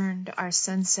and turned our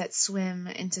sunset swim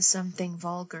into something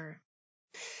vulgar.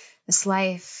 This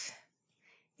life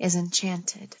is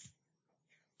enchanted.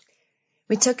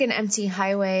 We took an empty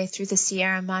highway through the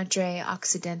Sierra Madre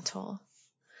Occidental.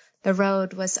 The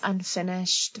road was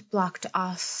unfinished, blocked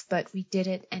off, but we did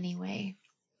it anyway.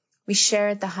 We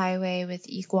shared the highway with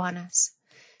iguanas,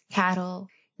 cattle,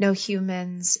 no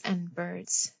humans, and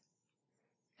birds.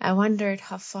 I wondered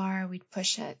how far we'd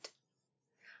push it.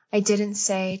 I didn't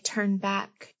say, turn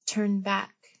back, turn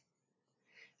back.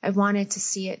 I wanted to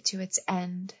see it to its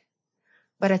end,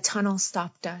 but a tunnel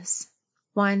stopped us,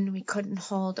 one we couldn't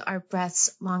hold our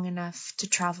breaths long enough to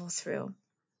travel through.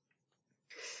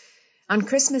 On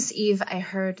Christmas Eve, I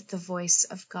heard the voice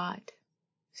of God.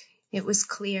 It was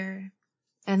clear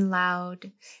and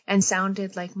loud and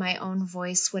sounded like my own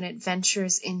voice when it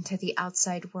ventures into the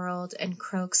outside world and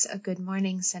croaks a good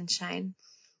morning, sunshine.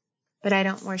 But I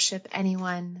don't worship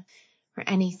anyone or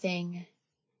anything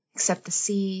except the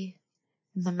sea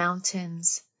and the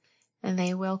mountains, and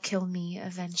they will kill me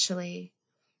eventually,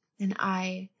 and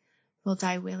I will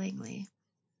die willingly.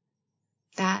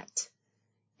 That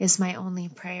is my only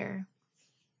prayer.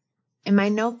 In my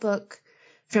notebook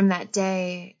from that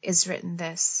day is written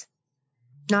this: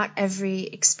 not every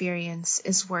experience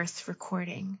is worth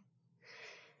recording.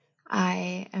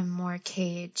 I am more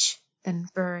cage than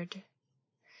bird.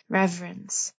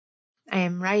 Reverence. I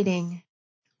am writing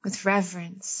with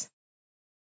reverence.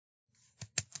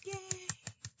 Yay!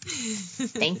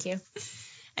 Thank you.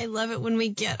 I love it when we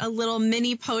get a little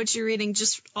mini poetry reading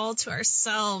just all to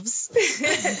ourselves.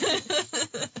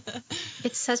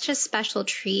 It's such a special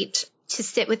treat to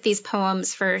sit with these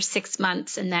poems for 6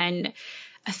 months and then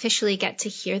officially get to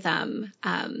hear them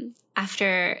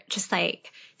after just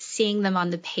like seeing them on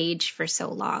the page for so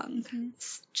long. Mm-hmm.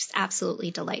 It's just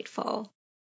absolutely delightful.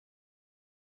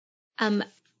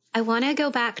 I want to go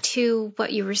back to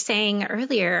what you were saying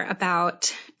earlier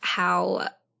about how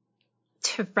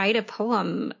to write a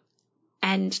poem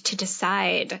and to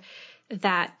decide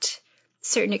that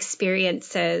certain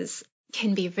experiences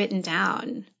can be written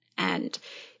down and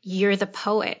you're the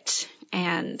poet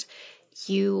and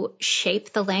you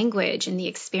shape the language and the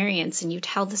experience and you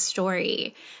tell the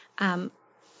story.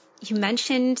 You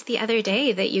mentioned the other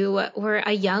day that you were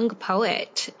a young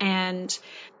poet and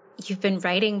you've been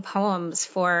writing poems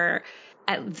for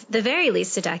at the very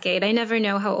least a decade. I never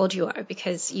know how old you are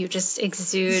because you just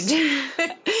exude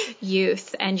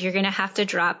youth, and you're going to have to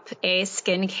drop a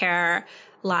skincare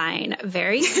line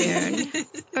very soon,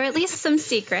 or at least some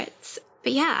secrets.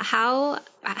 But yeah, how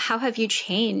have you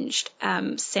changed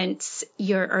since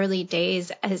your early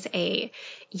days as a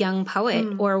young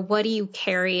poet, or what do you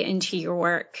carry into your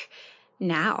work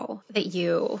now that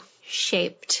you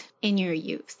shaped in your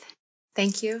youth?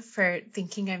 Thank you for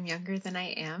thinking I'm younger than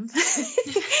I am.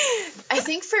 I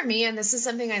think for me, and this is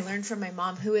something I learned from my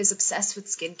mom, who is obsessed with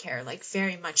skincare, like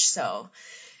very much so,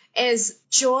 is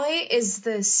joy is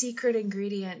the secret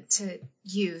ingredient to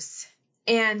youth.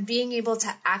 And being able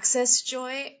to access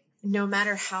joy, no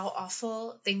matter how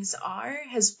awful things are,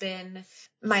 has been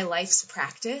my life's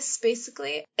practice,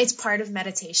 basically. It's part of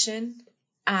meditation,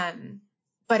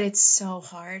 but it's so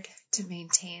hard to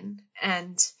maintain.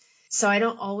 And so I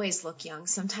don't always look young.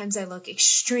 Sometimes I look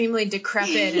extremely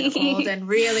decrepit and old and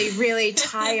really, really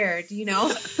tired, you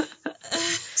know?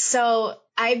 So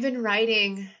I've been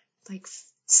writing, like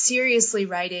seriously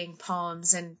writing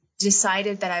poems, and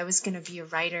decided that I was going to be a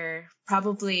writer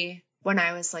probably when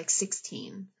I was like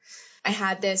 16. I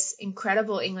had this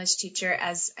incredible English teacher,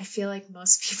 as I feel like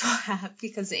most people have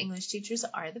because the English teachers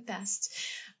are the best,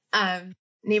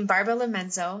 named Barbara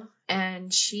Lomenzo,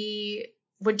 and she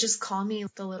would just call me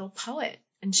the little poet,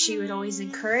 and she would always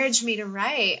encourage me to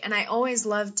write. And I always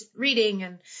loved reading,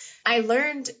 and I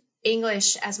learned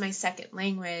English as my second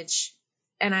language,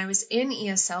 and I was in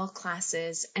ESL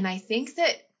classes. And I think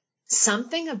that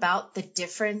something about the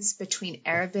difference between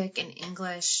Arabic and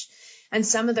English, and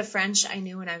some of the French I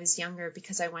knew when I was younger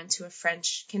because I went to a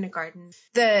French kindergarten,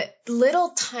 the little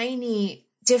tiny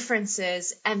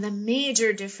differences and the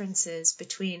major differences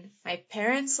between my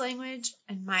parents' language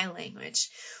and my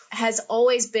language has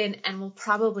always been, and will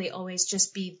probably always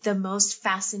just be, the most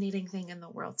fascinating thing in the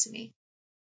world to me.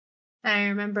 I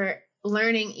remember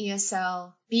learning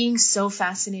ESL, being so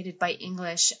fascinated by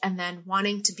English, and then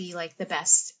wanting to be like the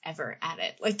best ever at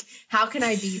it. Like, how can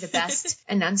I be the best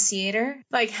enunciator?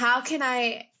 Like, how can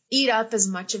I eat up as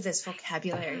much of this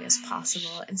vocabulary as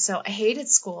possible? And so I hated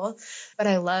school, but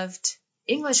I loved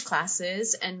English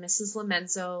classes, and Mrs.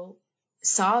 Lomenzo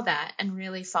saw that and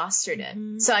really fostered it.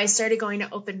 Mm-hmm. So I started going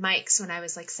to open mics when I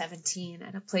was like 17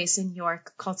 at a place in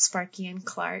York called Sparky and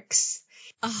Clark's.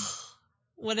 Oh,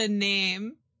 what a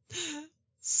name.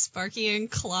 Sparky and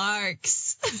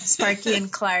Clark's. Sparky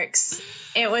and Clark's.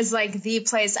 It was like the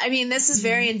place. I mean, this is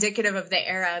very indicative of the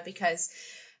era because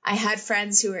I had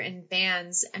friends who were in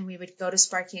bands and we would go to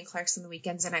Sparky and Clark's on the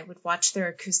weekends and I would watch their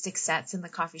acoustic sets in the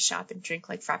coffee shop and drink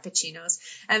like frappuccinos.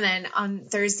 And then on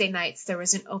Thursday nights, there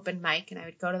was an open mic and I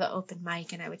would go to the open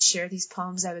mic and I would share these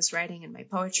poems I was writing in my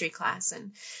poetry class.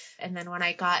 And then when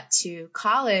I got to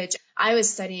college, I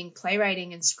was studying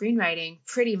playwriting and screenwriting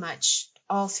pretty much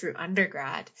all through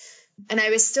undergrad. And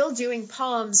I was still doing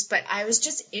poems, but I was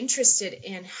just interested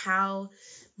in how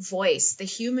the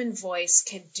human voice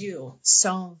can do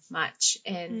so much.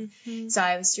 And so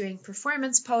I was doing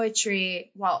performance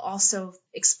poetry while also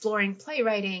exploring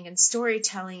playwriting and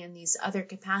storytelling in these other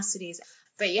capacities.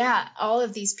 But yeah, all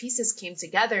of these pieces came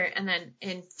together. And then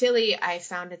in Philly, I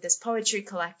founded this poetry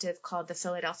collective called the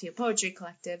Philadelphia Poetry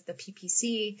Collective, the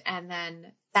PPC. And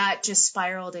then that just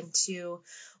spiraled into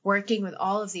working with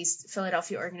all of these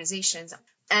Philadelphia organizations.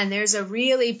 And there's a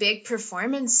really big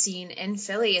performance scene in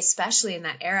Philly, especially in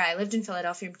that era. I lived in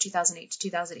Philadelphia from 2008 to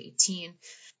 2018.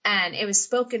 And it was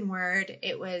spoken word.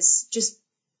 It was just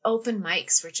open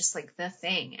mics were just like the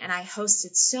thing. And I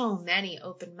hosted so many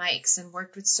open mics and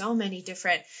worked with so many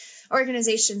different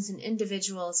organizations and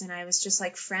individuals. And I was just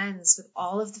like friends with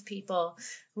all of the people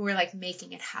who were like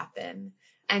making it happen.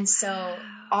 And so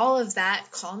all of that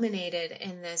culminated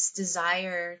in this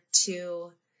desire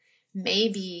to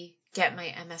maybe get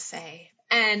my MFA.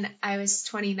 And I was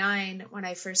 29 when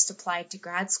I first applied to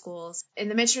grad schools. And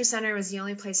the Michener Center was the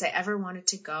only place I ever wanted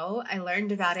to go. I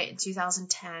learned about it in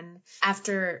 2010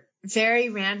 after very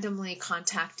randomly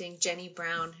contacting Jenny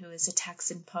Brown, who is a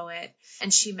Texan poet.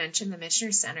 And she mentioned the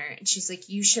Michener Center and she's like,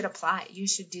 you should apply. You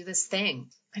should do this thing.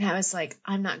 And I was like,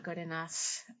 I'm not good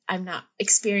enough. I'm not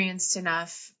experienced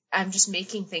enough. I'm just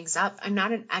making things up. I'm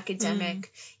not an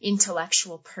academic,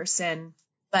 intellectual person.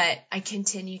 But I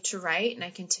continued to write and I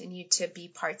continued to be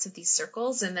parts of these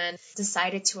circles and then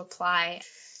decided to apply.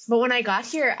 But when I got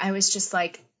here, I was just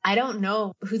like, I don't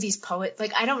know who these poets,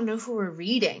 like, I don't know who we're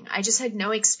reading. I just had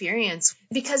no experience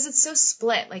because it's so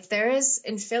split. Like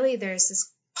in Philly, there's this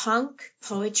punk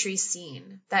poetry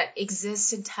scene that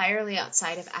exists entirely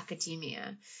outside of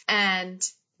academia. And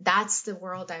that's the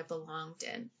world I belonged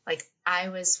in. Like I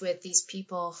was with these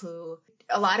people who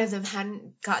a lot of them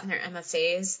hadn't gotten their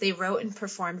MFAs. They wrote and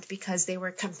performed because they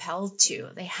were compelled to.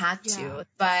 They had to.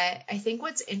 But I think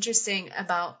what's interesting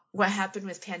about what happened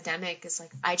with pandemic is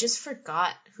like I just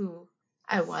forgot who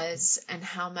I was and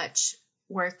how much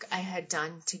work I had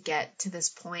done to get to this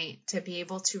point, to be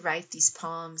able to write these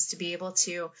poems, to be able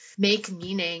to make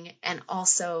meaning and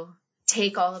also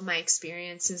take all of my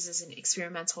experiences as an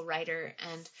experimental writer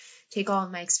and take all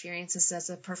of my experiences as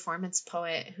a performance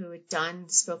poet who had done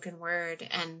spoken word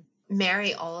and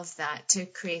marry all of that to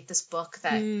create this book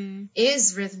that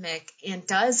is rhythmic and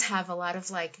does have a lot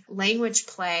of like language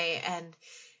play and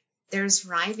there's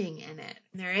rhyming in it.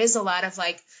 There is a lot of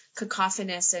like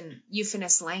cacophonous and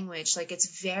euphonous language. Like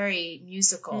it's very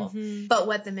musical. But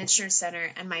what the Michener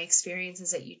Center and my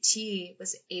experiences at UT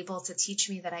was able to teach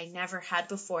me that I never had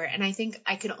before. And I think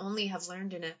I could only have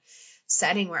learned in a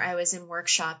setting where I was in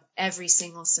workshop every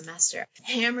single semester,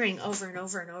 hammering over and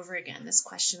over and over again this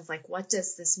question of like, what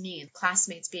does this mean?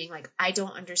 Classmates being like, I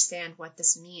don't understand what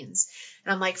this means.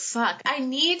 And I'm like, fuck, I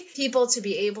need people to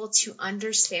be able to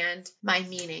understand my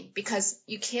meaning because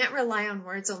you can't rely on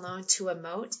words alone to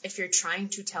emote if you're trying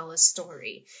to tell a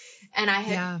story. And I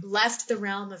had left the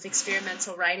realm of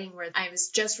experimental writing where I was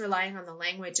just relying on the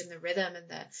language and the rhythm and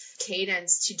the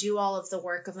cadence to do all of the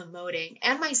work of emoting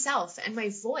and myself and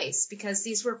my voice, because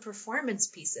these were performance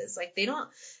pieces. Like they don't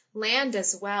land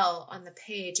as well on the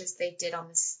page as they did on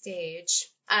the stage.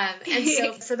 And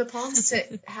so for the poems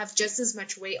to have just as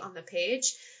much weight on the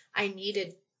page, I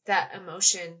needed that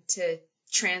emotion to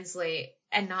translate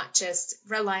and not just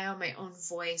rely on my own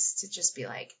voice to just be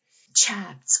like,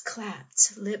 chapped,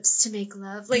 clapped, lips to make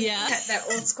love. Like that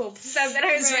old school stuff that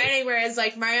I was writing, whereas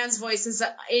like Maryan's voice is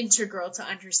integral to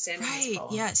understanding this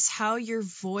poem. Yes, how your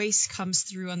voice comes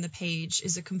through on the page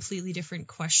is a completely different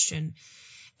question.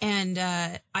 And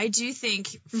I do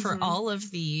think for all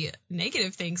of the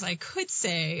negative things I could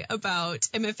say about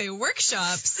MFA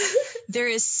workshops, there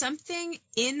is something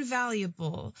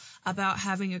invaluable about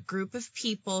having a group of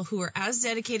people who are as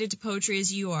dedicated to poetry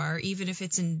as you are, even if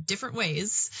it's in different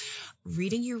ways,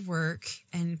 reading your work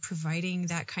and providing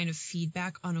that kind of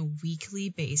feedback on a weekly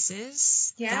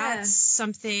basis. Yeah. That's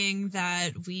something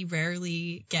that we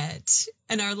rarely get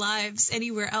in our lives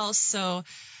anywhere else. So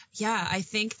yeah, I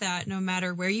think that no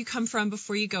matter where you come from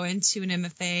before you go into an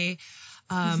MFA,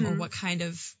 or what kind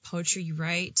of poetry you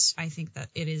write, I think that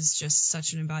it is just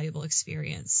such an invaluable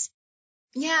experience.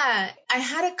 Yeah, I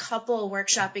had a couple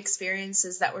workshop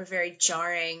experiences that were very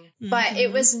jarring, but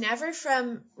it was never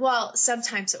from, well,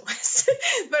 sometimes it was,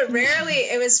 but rarely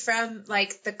it was from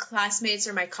like the classmates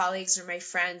or my colleagues or my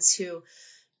friends who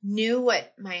knew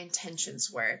what my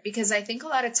intentions were. Because I think a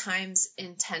lot of times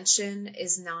intention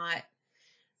is not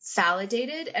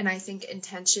validated. And I think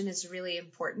intention is really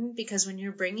important because when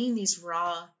you're bringing these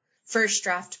raw first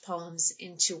draft poems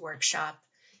into workshop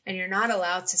and you're not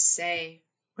allowed to say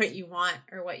what you want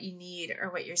or what you need or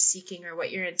what you're seeking or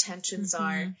what your intentions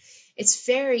are, it's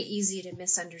very easy to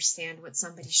misunderstand what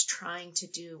somebody's trying to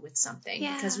do with something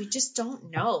because we just don't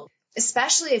know,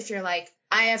 especially if you're like,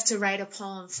 I have to write a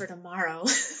poem for tomorrow.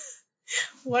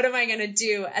 What am I going to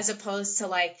do? As opposed to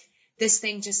like, this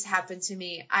thing just happened to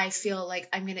me. I feel like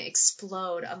I'm going to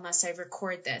explode unless I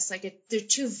record this. Like they're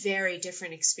two very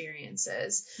different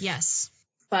experiences. Yes.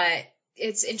 But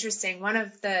it's interesting. One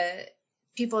of the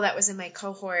people that was in my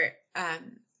cohort,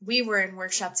 we were in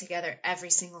workshop together every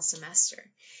single semester.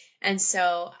 And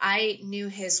so I knew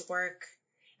his work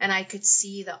and I could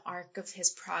see the arc of his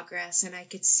progress and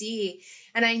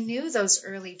I knew those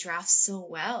early drafts so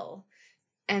well.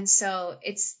 And so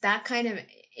it's that kind of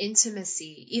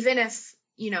intimacy, even if,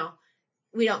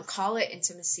 we don't call it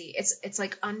intimacy, it's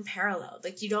like unparalleled.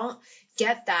 Like you don't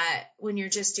get that when you're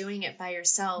just doing it by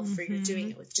yourself or you're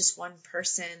doing it with just one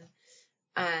person.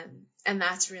 And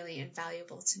that's really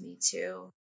invaluable to me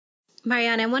too.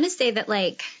 Maryan, I want to say that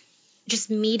like just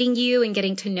meeting you and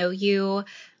getting to know you,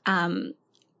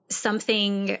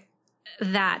 something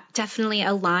that definitely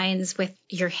aligns with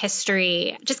your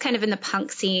history, just kind of in the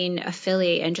punk scene of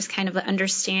Philly and just kind of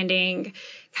understanding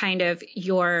kind of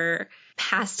your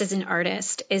past as an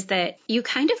artist, is that you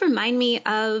kind of remind me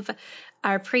of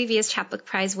our previous Chapbook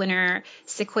Prize winner,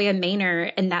 Sequoia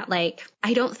Maynor, in that like,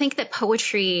 I don't think that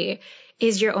poetry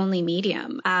is your only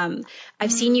medium.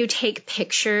 I've seen you take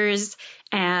pictures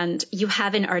and you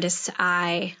have an artist's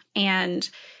eye, and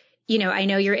I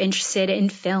know you're interested in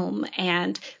film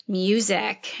and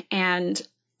music, and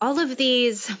all of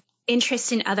these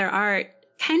interests in other art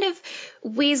kind of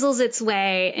weasels its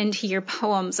way into your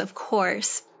poems, of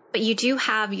course. But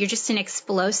you're just an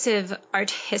explosive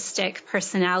artistic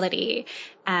personality.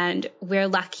 And we're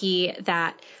lucky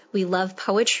that we love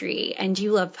poetry and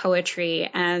you love poetry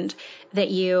and that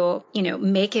you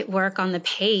make it work on the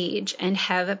page and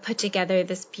have put together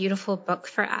this beautiful book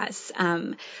for us.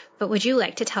 But would you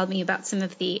like to tell me about some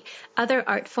of the other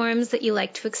art forms that you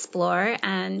like to explore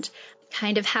and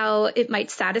kind of how it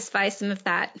might satisfy some of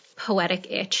that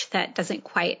poetic itch that doesn't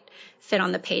quite fit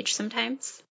on the page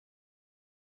sometimes?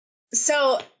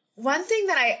 So one thing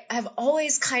that I have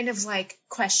always kind of like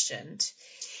questioned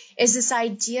is this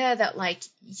idea that like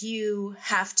you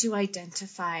have to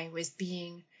identify with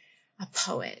being a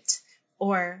poet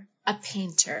or a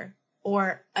painter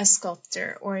or a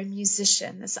sculptor or a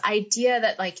musician. This idea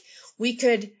that like we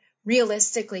could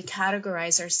realistically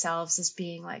categorize ourselves as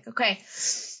being like, okay,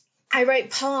 I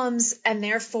write poems and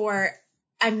therefore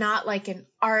I'm not like an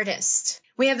artist.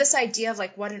 We have this idea of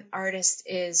like what an artist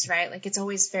is, right? Like it's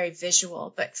always very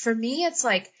visual. But for me, it's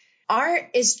like art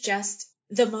is just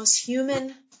the most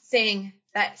human thing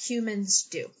that humans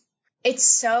do. It's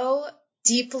so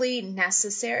deeply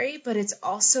necessary, but it's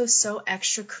also so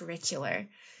extracurricular.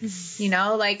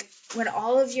 Like when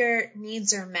all of your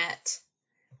needs are met,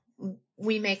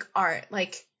 we make art.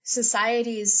 Like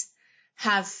societies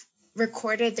have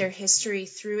recorded their history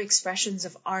through expressions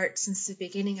of art since the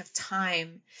beginning of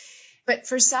time. But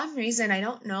for some reason, I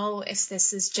don't know if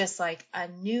this is just like a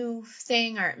new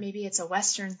thing or maybe it's a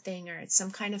Western thing or it's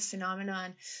some kind of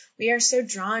phenomenon. We are so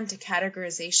drawn to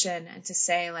categorization and to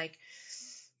say like,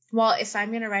 well, if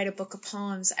I'm going to write a book of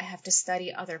poems, I have to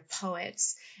study other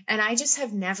poets. And I just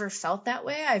have never felt that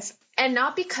way. And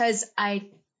not because I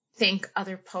think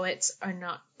other poets are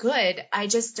not good.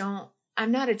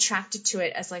 I'm not attracted to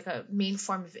it as like a main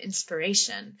form of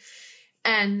inspiration.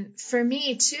 And for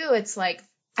me too, it's like,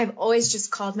 I've always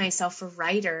just called myself a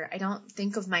writer. I don't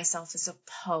think of myself as a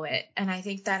poet. And I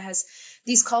think that has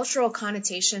these cultural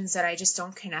connotations that I just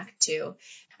don't connect to.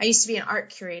 I used to be an art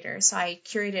curator, so I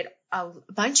curated a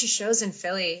bunch of shows in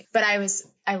Philly, but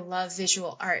I love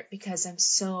visual art because I'm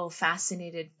so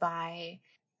fascinated by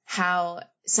how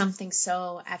something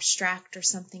so abstract or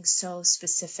something so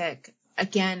specific,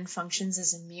 again, functions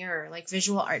as a mirror. Like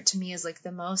visual art to me is like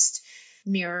the most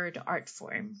mirrored art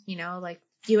form, like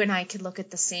you and I could look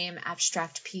at the same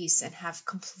abstract piece and have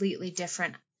completely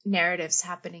different narratives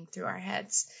happening through our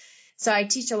heads. So I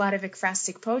teach a lot of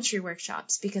ekphrastic poetry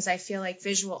workshops because I feel like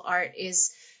visual art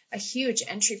is a huge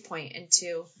entry point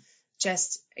into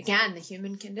just, again, the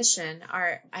human condition,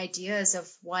 our ideas of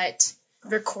what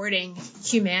recording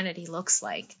humanity looks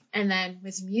like. And then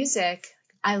with music,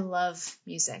 I love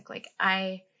music. Like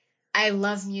I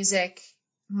love music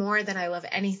more than I love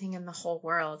anything in the whole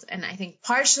world. And I think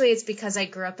partially it's because I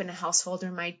grew up in a household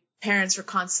where my parents were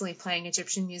constantly playing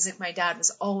Egyptian music. My dad was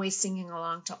always singing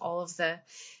along to all of the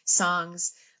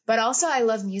songs. But also I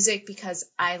love music because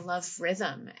I love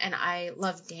rhythm and I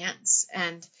love dance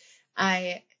and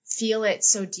I feel it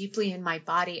so deeply in my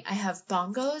body. I have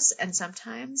bongos and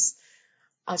sometimes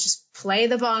I'll just play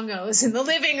the bongos in the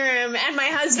living room and my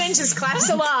husband just claps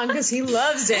along because he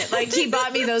loves it. Like he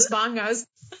bought me those bongos.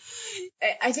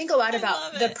 I think a lot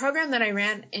about the program that I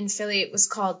ran in Philly. It was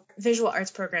called Visual Arts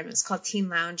Program. It was called Teen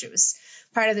Lounge. It was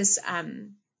part of this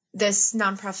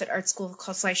nonprofit art school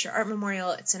called Fleischer Art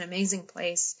Memorial. It's an amazing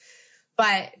place.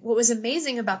 But what was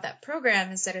amazing about that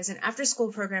program is that it was an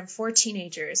after-school program for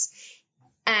teenagers.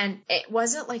 And it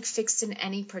wasn't like fixed in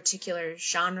any particular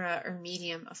genre or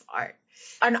medium of art.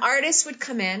 An artist would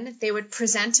come in, they would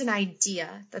present an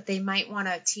idea that they might want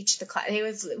to teach the class.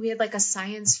 We had like a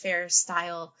science fair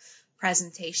style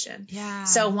presentation. Yeah.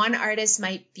 So one artist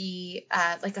might be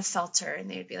like a felter, and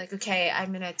they'd be like, okay, I'm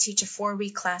going to teach a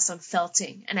 4-week class on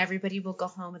felting, and everybody will go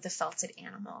home with a felted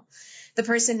animal. The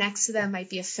person next to them might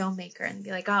be a filmmaker and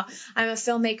be like, oh, I'm a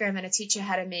filmmaker. I'm going to teach you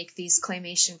how to make these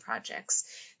claymation projects.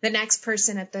 The next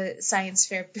person at the science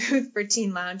fair booth for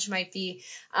Teen Lounge might be,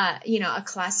 a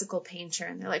classical painter.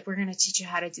 And they're like, we're going to teach you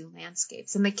how to do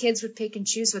landscapes. And the kids would pick and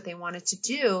choose what they wanted to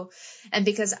do. And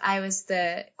because I was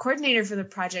the coordinator for the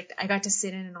project, I got to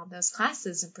sit in all those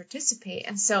classes and participate.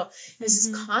 And so there's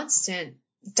this constant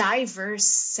diverse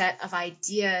set of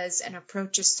ideas and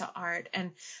approaches to art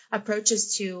and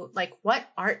approaches to like what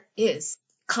art is,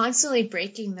 constantly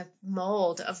breaking the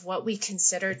mold of what we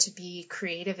consider to be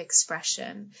creative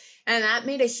expression. And that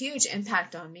made a huge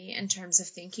impact on me in terms of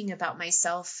thinking about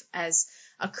myself as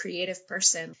a creative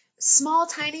person. Small,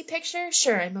 tiny picture,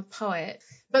 sure, I'm a poet.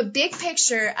 But big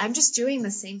picture, I'm just doing the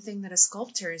same thing that a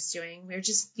sculptor is doing. We're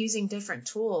just using different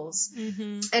tools.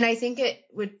 Mm-hmm. And I think it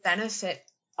would benefit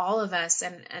all of us.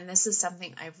 And this is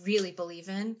something I really believe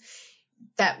in,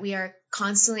 that we are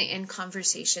constantly in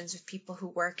conversations with people who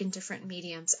work in different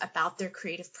mediums about their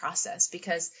creative process,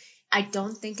 because I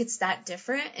don't think it's that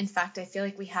different. In fact, I feel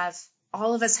like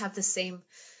all of us have the same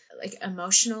like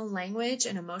emotional language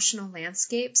and emotional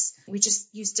landscapes. We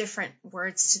just use different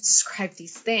words to describe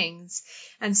these things.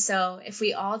 And so if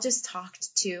we all just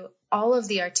talked to all of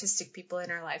the artistic people in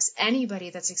our lives, anybody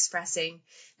that's expressing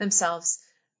themselves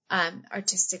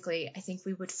artistically, I think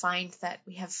we would find that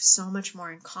we have so much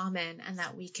more in common and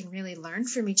that we can really learn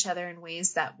from each other in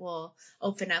ways that will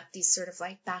open up these sort of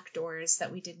like back doors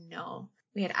that we didn't know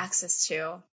we had access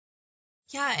to.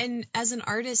 Yeah, and as an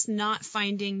artist, not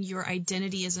finding your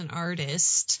identity as an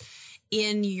artist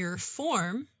in your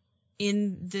form,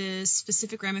 in the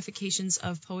specific ramifications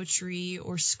of poetry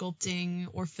or sculpting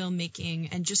or filmmaking,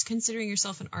 and just considering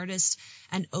yourself an artist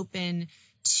and open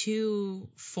to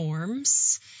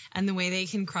forms and the way they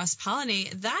can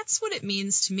cross-pollinate. That's what it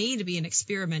means to me to be an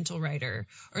experimental writer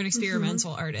or an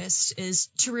experimental artist, is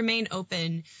to remain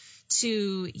open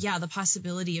to, the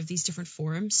possibility of these different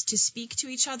forms to speak to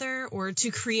each other or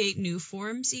to create new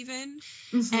forms even.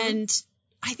 Mm-hmm. And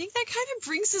I think that kind of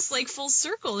brings us like full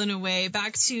circle in a way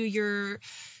back to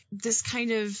this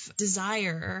kind of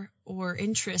desire or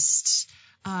interest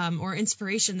or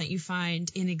inspiration that you find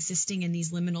in existing in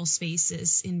these liminal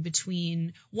spaces in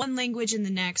between one language and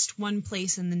the next, one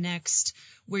place and the next,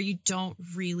 where you don't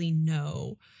really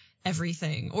know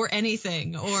everything or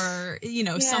anything or,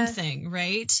 something,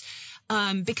 right?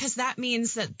 Because that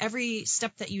means that every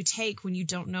step that you take when you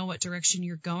don't know what direction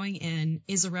you're going in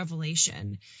is a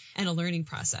revelation and a learning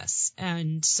process.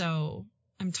 And so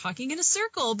I'm talking in a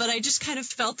circle, but I just kind of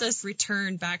felt us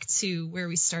return back to where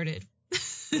we started.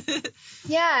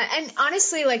 Yeah. And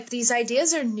honestly, like these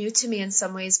ideas are new to me in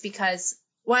some ways, because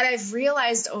what I've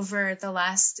realized over the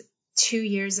last 2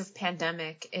 years of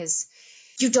pandemic is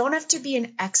you don't have to be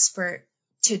an expert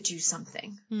to do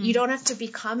something. You don't have to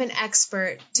become an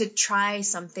expert to try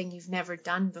something you've never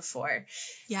done before.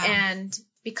 Yeah. And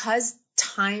because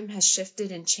time has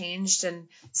shifted and changed, and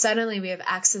suddenly we have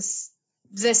access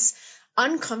this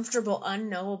uncomfortable,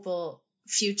 unknowable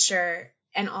future,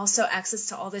 and also access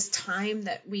to all this time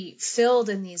that we filled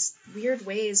in these weird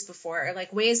ways before, or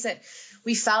like ways that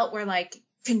we felt were like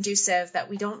conducive that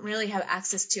we don't really have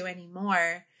access to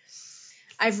anymore.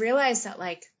 I've realized that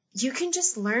like you can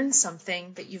just learn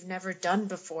something that you've never done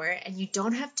before, and you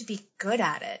don't have to be good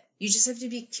at it. You just have to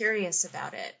be curious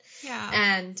about it. Yeah.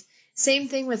 And same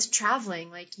thing with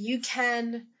traveling. Like you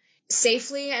can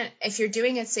safely, and if you're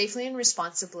doing it safely and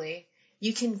responsibly,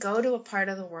 you can go to a part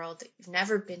of the world that you've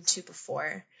never been to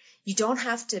before. You don't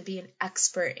have to be an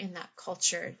expert in that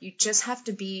culture. You just have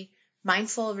to be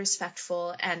mindful,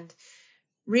 respectful, and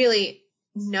really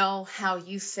know how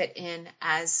you fit in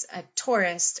as a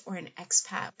tourist or an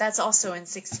expat. That's also in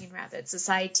 16 Rabbits, this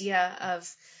idea of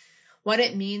what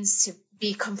it means to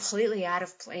be completely out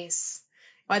of place.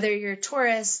 Whether you're a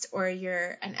tourist or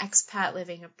you're an expat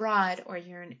living abroad or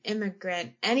you're an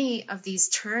immigrant, any of these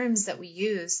terms that we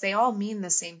use, they all mean the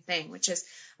same thing, which is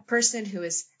a person who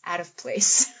is out of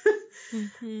place.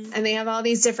 Mm-hmm. And they have all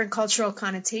these different cultural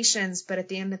connotations, but at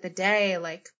the end of the day,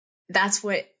 like that's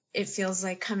what it feels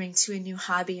like coming to a new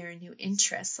hobby or a new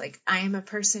interest. Like I am a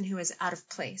person who is out of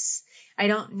place. I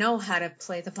don't know how to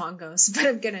play the bongos, but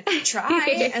I'm going to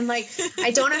try. And like,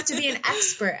 I don't have to be an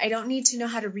expert. I don't need to know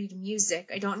how to read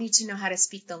music. I don't need to know how to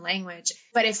speak the language.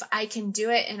 But if I can do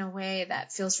it in a way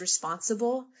that feels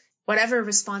responsible, whatever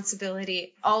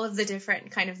responsibility, all of the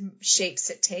different kind of shapes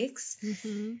it takes,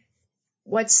 Mm-hmm.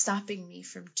 what's stopping me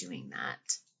from doing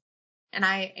that? And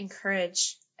I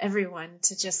encourage everyone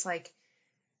to just like,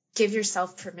 give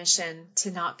yourself permission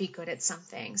to not be good at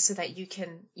something so that you can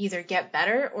either get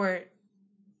better or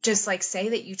just like say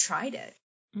that you tried it.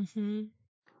 Mm-hmm.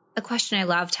 A question I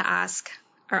love to ask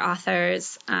our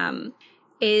authors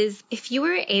is if you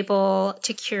were able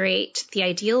to curate the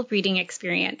ideal reading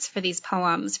experience for these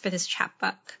poems, for this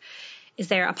chapbook, is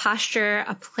there a posture,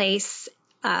 a place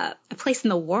in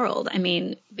the world? I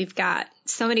mean, we've got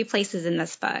so many places in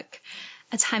this book,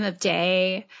 a time of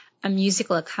day, a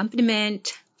musical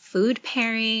accompaniment, food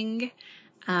pairing.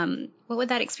 What would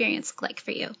that experience look like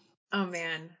for you? Oh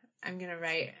man, I'm going to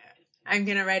write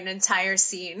an entire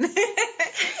scene.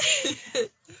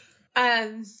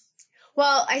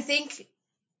 Well, I think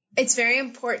it's very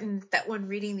important that when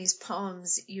reading these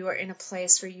poems, you are in a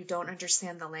place where you don't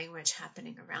understand the language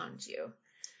happening around you.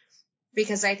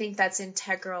 Because I think that's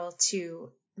integral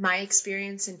to my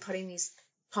experience in putting these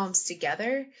poems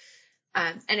together.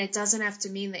 And it doesn't have to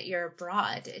mean that you're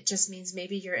abroad. It just means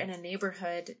maybe you're in a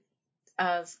neighborhood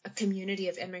of a community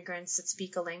of immigrants that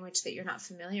speak a language that you're not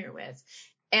familiar with,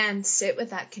 and sit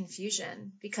with that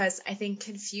confusion, because I think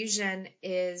confusion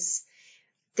is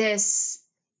this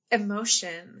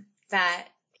emotion that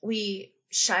we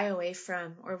shy away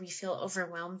from or we feel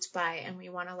overwhelmed by, and we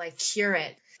want to like cure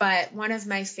it. But one of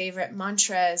my favorite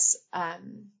mantras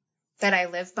that I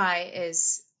live by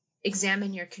is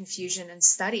examine your confusion and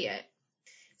study it.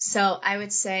 So I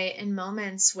would say in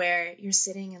moments where you're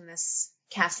sitting in this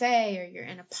cafe or you're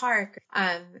in a park,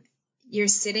 you're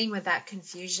sitting with that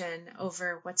confusion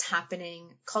over what's happening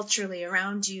culturally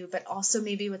around you, but also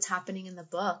maybe what's happening in the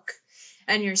book.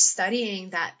 And you're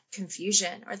studying that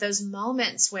confusion, or those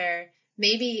moments where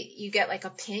maybe you get like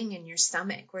a ping in your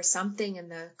stomach, where something in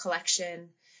the collection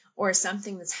or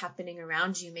something that's happening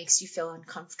around you makes you feel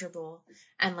uncomfortable,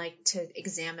 and like to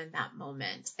examine that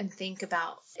moment and think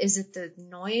about, is it the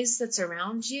noise that's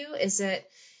around you? Is it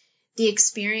the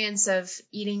experience of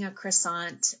eating a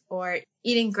croissant or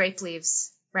eating grape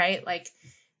leaves, right? Like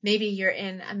maybe you're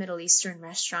in a Middle Eastern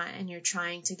restaurant and you're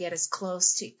trying to get as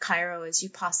close to Cairo as you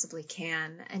possibly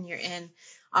can. And you're in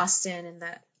Austin and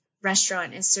the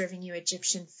restaurant is serving you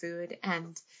Egyptian food.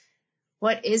 And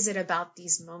what is it about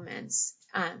these moments?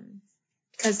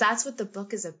 Because that's what the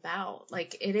book is about.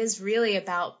 Like it is really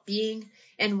about being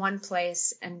in one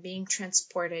place and being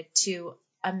transported to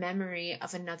a memory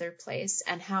of another place,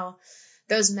 and how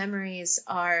those memories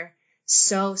are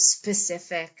so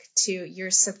specific to your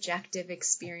subjective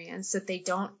experience that they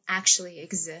don't actually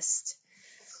exist.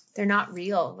 They're not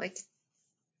real. Like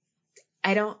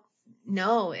I don't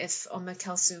know if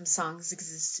Kulthum songs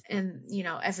exist in,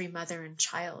 every mother and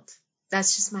child.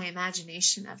 That's just my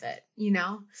imagination of it,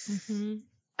 Mm-hmm.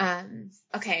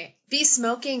 Okay. Be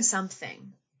smoking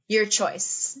something. Your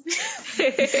choice.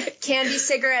 Candy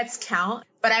cigarettes count,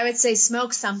 but I would say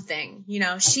smoke something,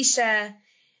 shisha,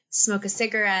 smoke a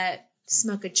cigarette,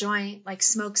 smoke a joint, like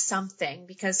smoke something,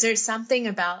 because there's something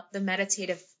about the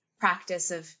meditative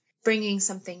practice of bringing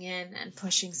something in and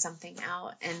pushing something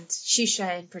out. And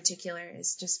shisha in particular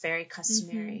is just very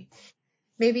customary.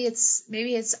 Maybe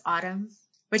it's autumn,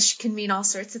 which can mean all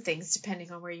sorts of things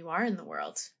depending on where you are in the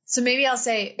world. So maybe I'll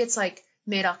say it's like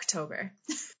mid-October,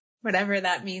 whatever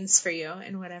that means for you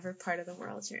in whatever part of the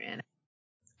world you're in.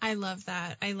 I love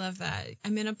that.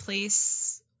 I'm in a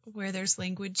place where there's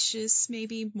languages,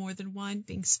 maybe more than one,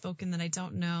 being spoken that I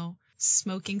don't know,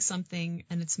 smoking something,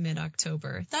 and it's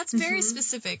mid-October. That's very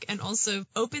specific and also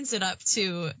opens it up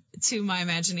to my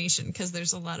imagination, because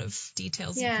there's a lot of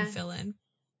details you can fill in.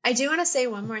 I do want to say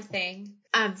one more thing.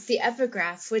 The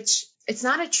epigraph, which it's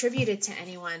not attributed to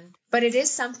anyone, but it is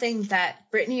something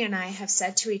that Brittany and I have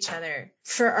said to each other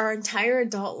for our entire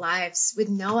adult lives with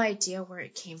no idea where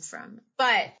it came from.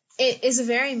 But it is a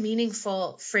very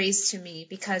meaningful phrase to me,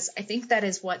 because I think that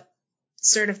is what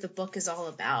sort of the book is all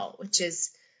about, which is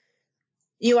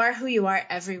you are who you are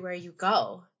everywhere you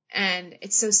go. And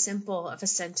it's so simple of a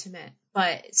sentiment,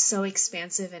 but it's so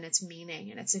expansive in its meaning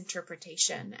and its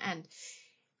interpretation. And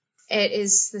it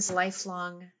is this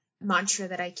lifelong mantra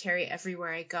that I carry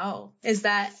everywhere I go, is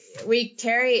that we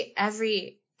carry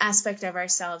every aspect of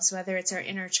ourselves, whether it's our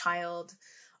inner child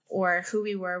or who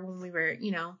we were when we were,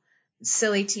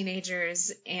 silly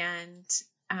teenagers, and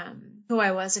who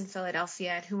I was in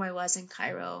Philadelphia and who I was in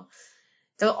Cairo.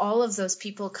 Though all of those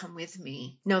people come with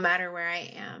me, no matter where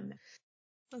I am.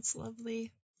 That's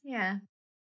lovely. Yeah.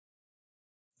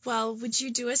 Well, would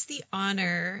you do us the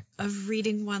honor of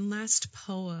reading one last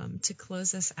poem to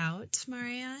close us out,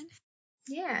 Maryan?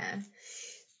 Yeah.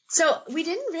 So we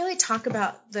didn't really talk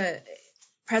about the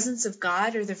presence of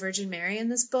God or the Virgin Mary in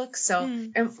this book. So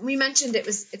and we mentioned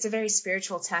it's a very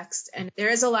spiritual text, and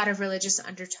there is a lot of religious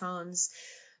undertones,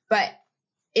 but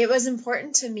it was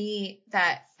important to me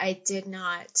that I did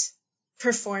not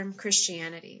perform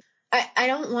Christianity. I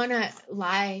don't want to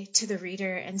lie to the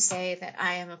reader and say that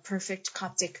I am a perfect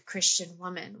Coptic Christian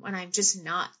woman when I'm just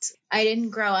not. I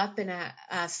didn't grow up in a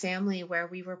family where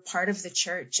we were part of the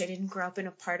church. I didn't grow up in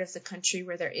a part of the country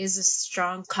where there is a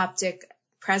strong Coptic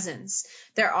presence.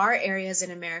 There are areas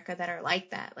in America that are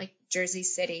like that, like Jersey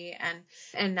City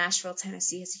and Nashville,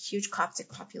 Tennessee has a huge Coptic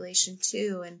population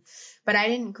too. But I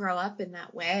didn't grow up in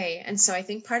that way. And so I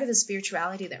think part of the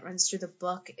spirituality that runs through the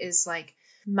book is like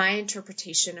my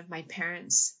interpretation of my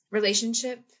parents'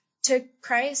 relationship to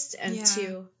Christ and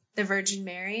to the Virgin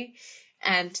Mary,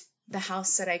 and the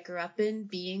house that I grew up in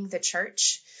being the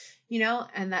church,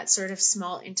 and that sort of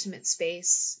small, intimate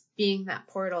space being that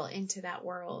portal into that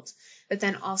world, but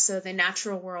then also the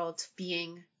natural world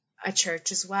being a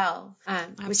church as well,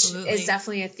 which is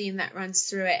definitely a theme that runs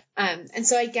through it. And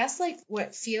so I guess like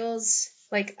what feels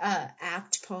like a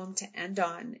apt poem to end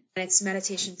on, and it's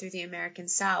Meditation Through the American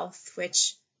South,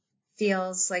 which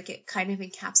feels like it kind of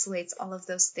encapsulates all of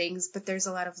those things, but there's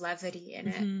a lot of levity in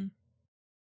it.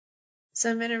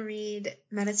 So I'm going to read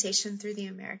Meditation Through the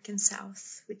American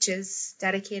South, which is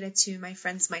dedicated to my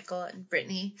friends Michael and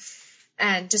Brittany.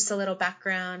 And just a little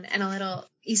background and a little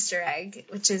Easter egg,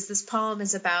 which is this poem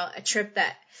is about a trip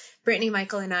that Brittany,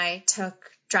 Michael, and I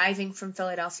took driving from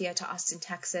Philadelphia to Austin,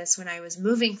 Texas, when I was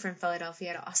moving from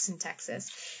Philadelphia to Austin,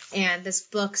 Texas. And this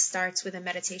book starts with a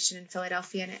meditation in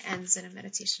Philadelphia and it ends in a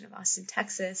meditation of Austin,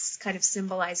 Texas, kind of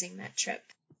symbolizing that trip.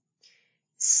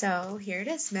 So here it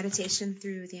is, Meditation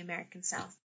Through the American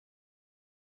South.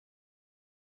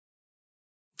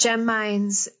 Gem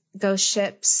mines, ghost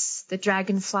ships, the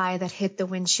dragonfly that hit the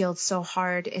windshield so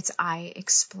hard its eye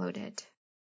exploded.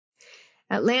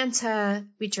 Atlanta,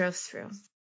 we drove through.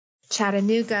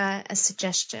 Chattanooga, a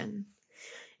suggestion.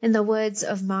 In the woods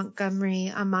of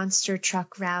Montgomery, a monster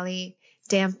truck rally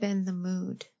dampened the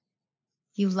mood.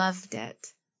 You loved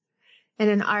it. In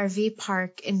an RV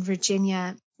park in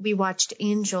Virginia, we watched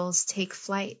angels take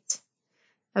flight.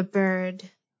 A bird,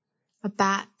 a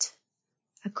bat,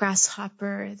 a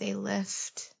grasshopper they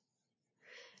lift.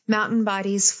 Mountain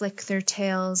bodies flick their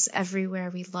tails everywhere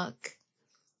we look.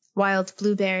 Wild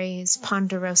blueberries,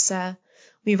 ponderosa,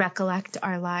 we recollect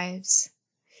our lives.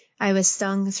 I was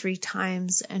stung 3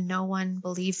 times and no one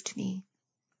believed me.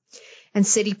 In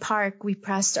City Park, we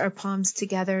pressed our palms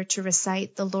together to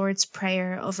recite the Lord's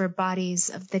Prayer over bodies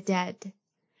of the dead.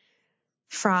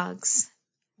 Frogs,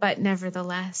 but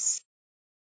nevertheless.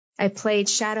 I played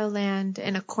Shadowland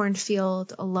in a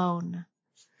cornfield alone,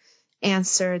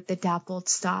 answered the dappled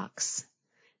stalks,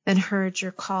 then heard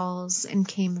your calls and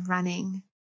came running.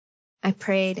 I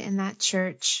prayed in that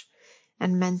church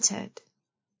and meant it.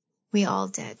 We all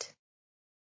did.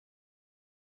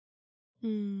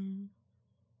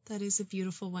 that is a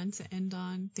beautiful one to end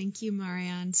on. Thank you,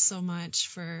 Maryan, so much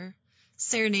for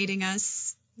serenading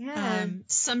us. Yeah.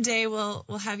 Someday we'll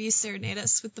have you serenade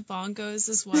us with the bongos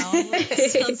as well.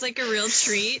 Sounds like a real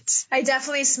treat. I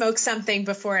definitely smoke something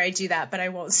before I do that, but I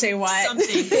won't say what.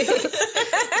 Something.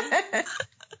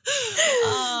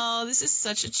 Oh, this is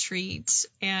such a treat.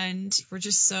 And we're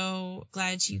just so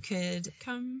glad you could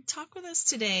come talk with us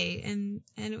today. And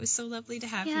it was so lovely to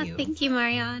have you. Yeah, thank you,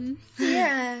 Maryan.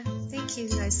 Yeah, thank you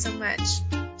guys so much.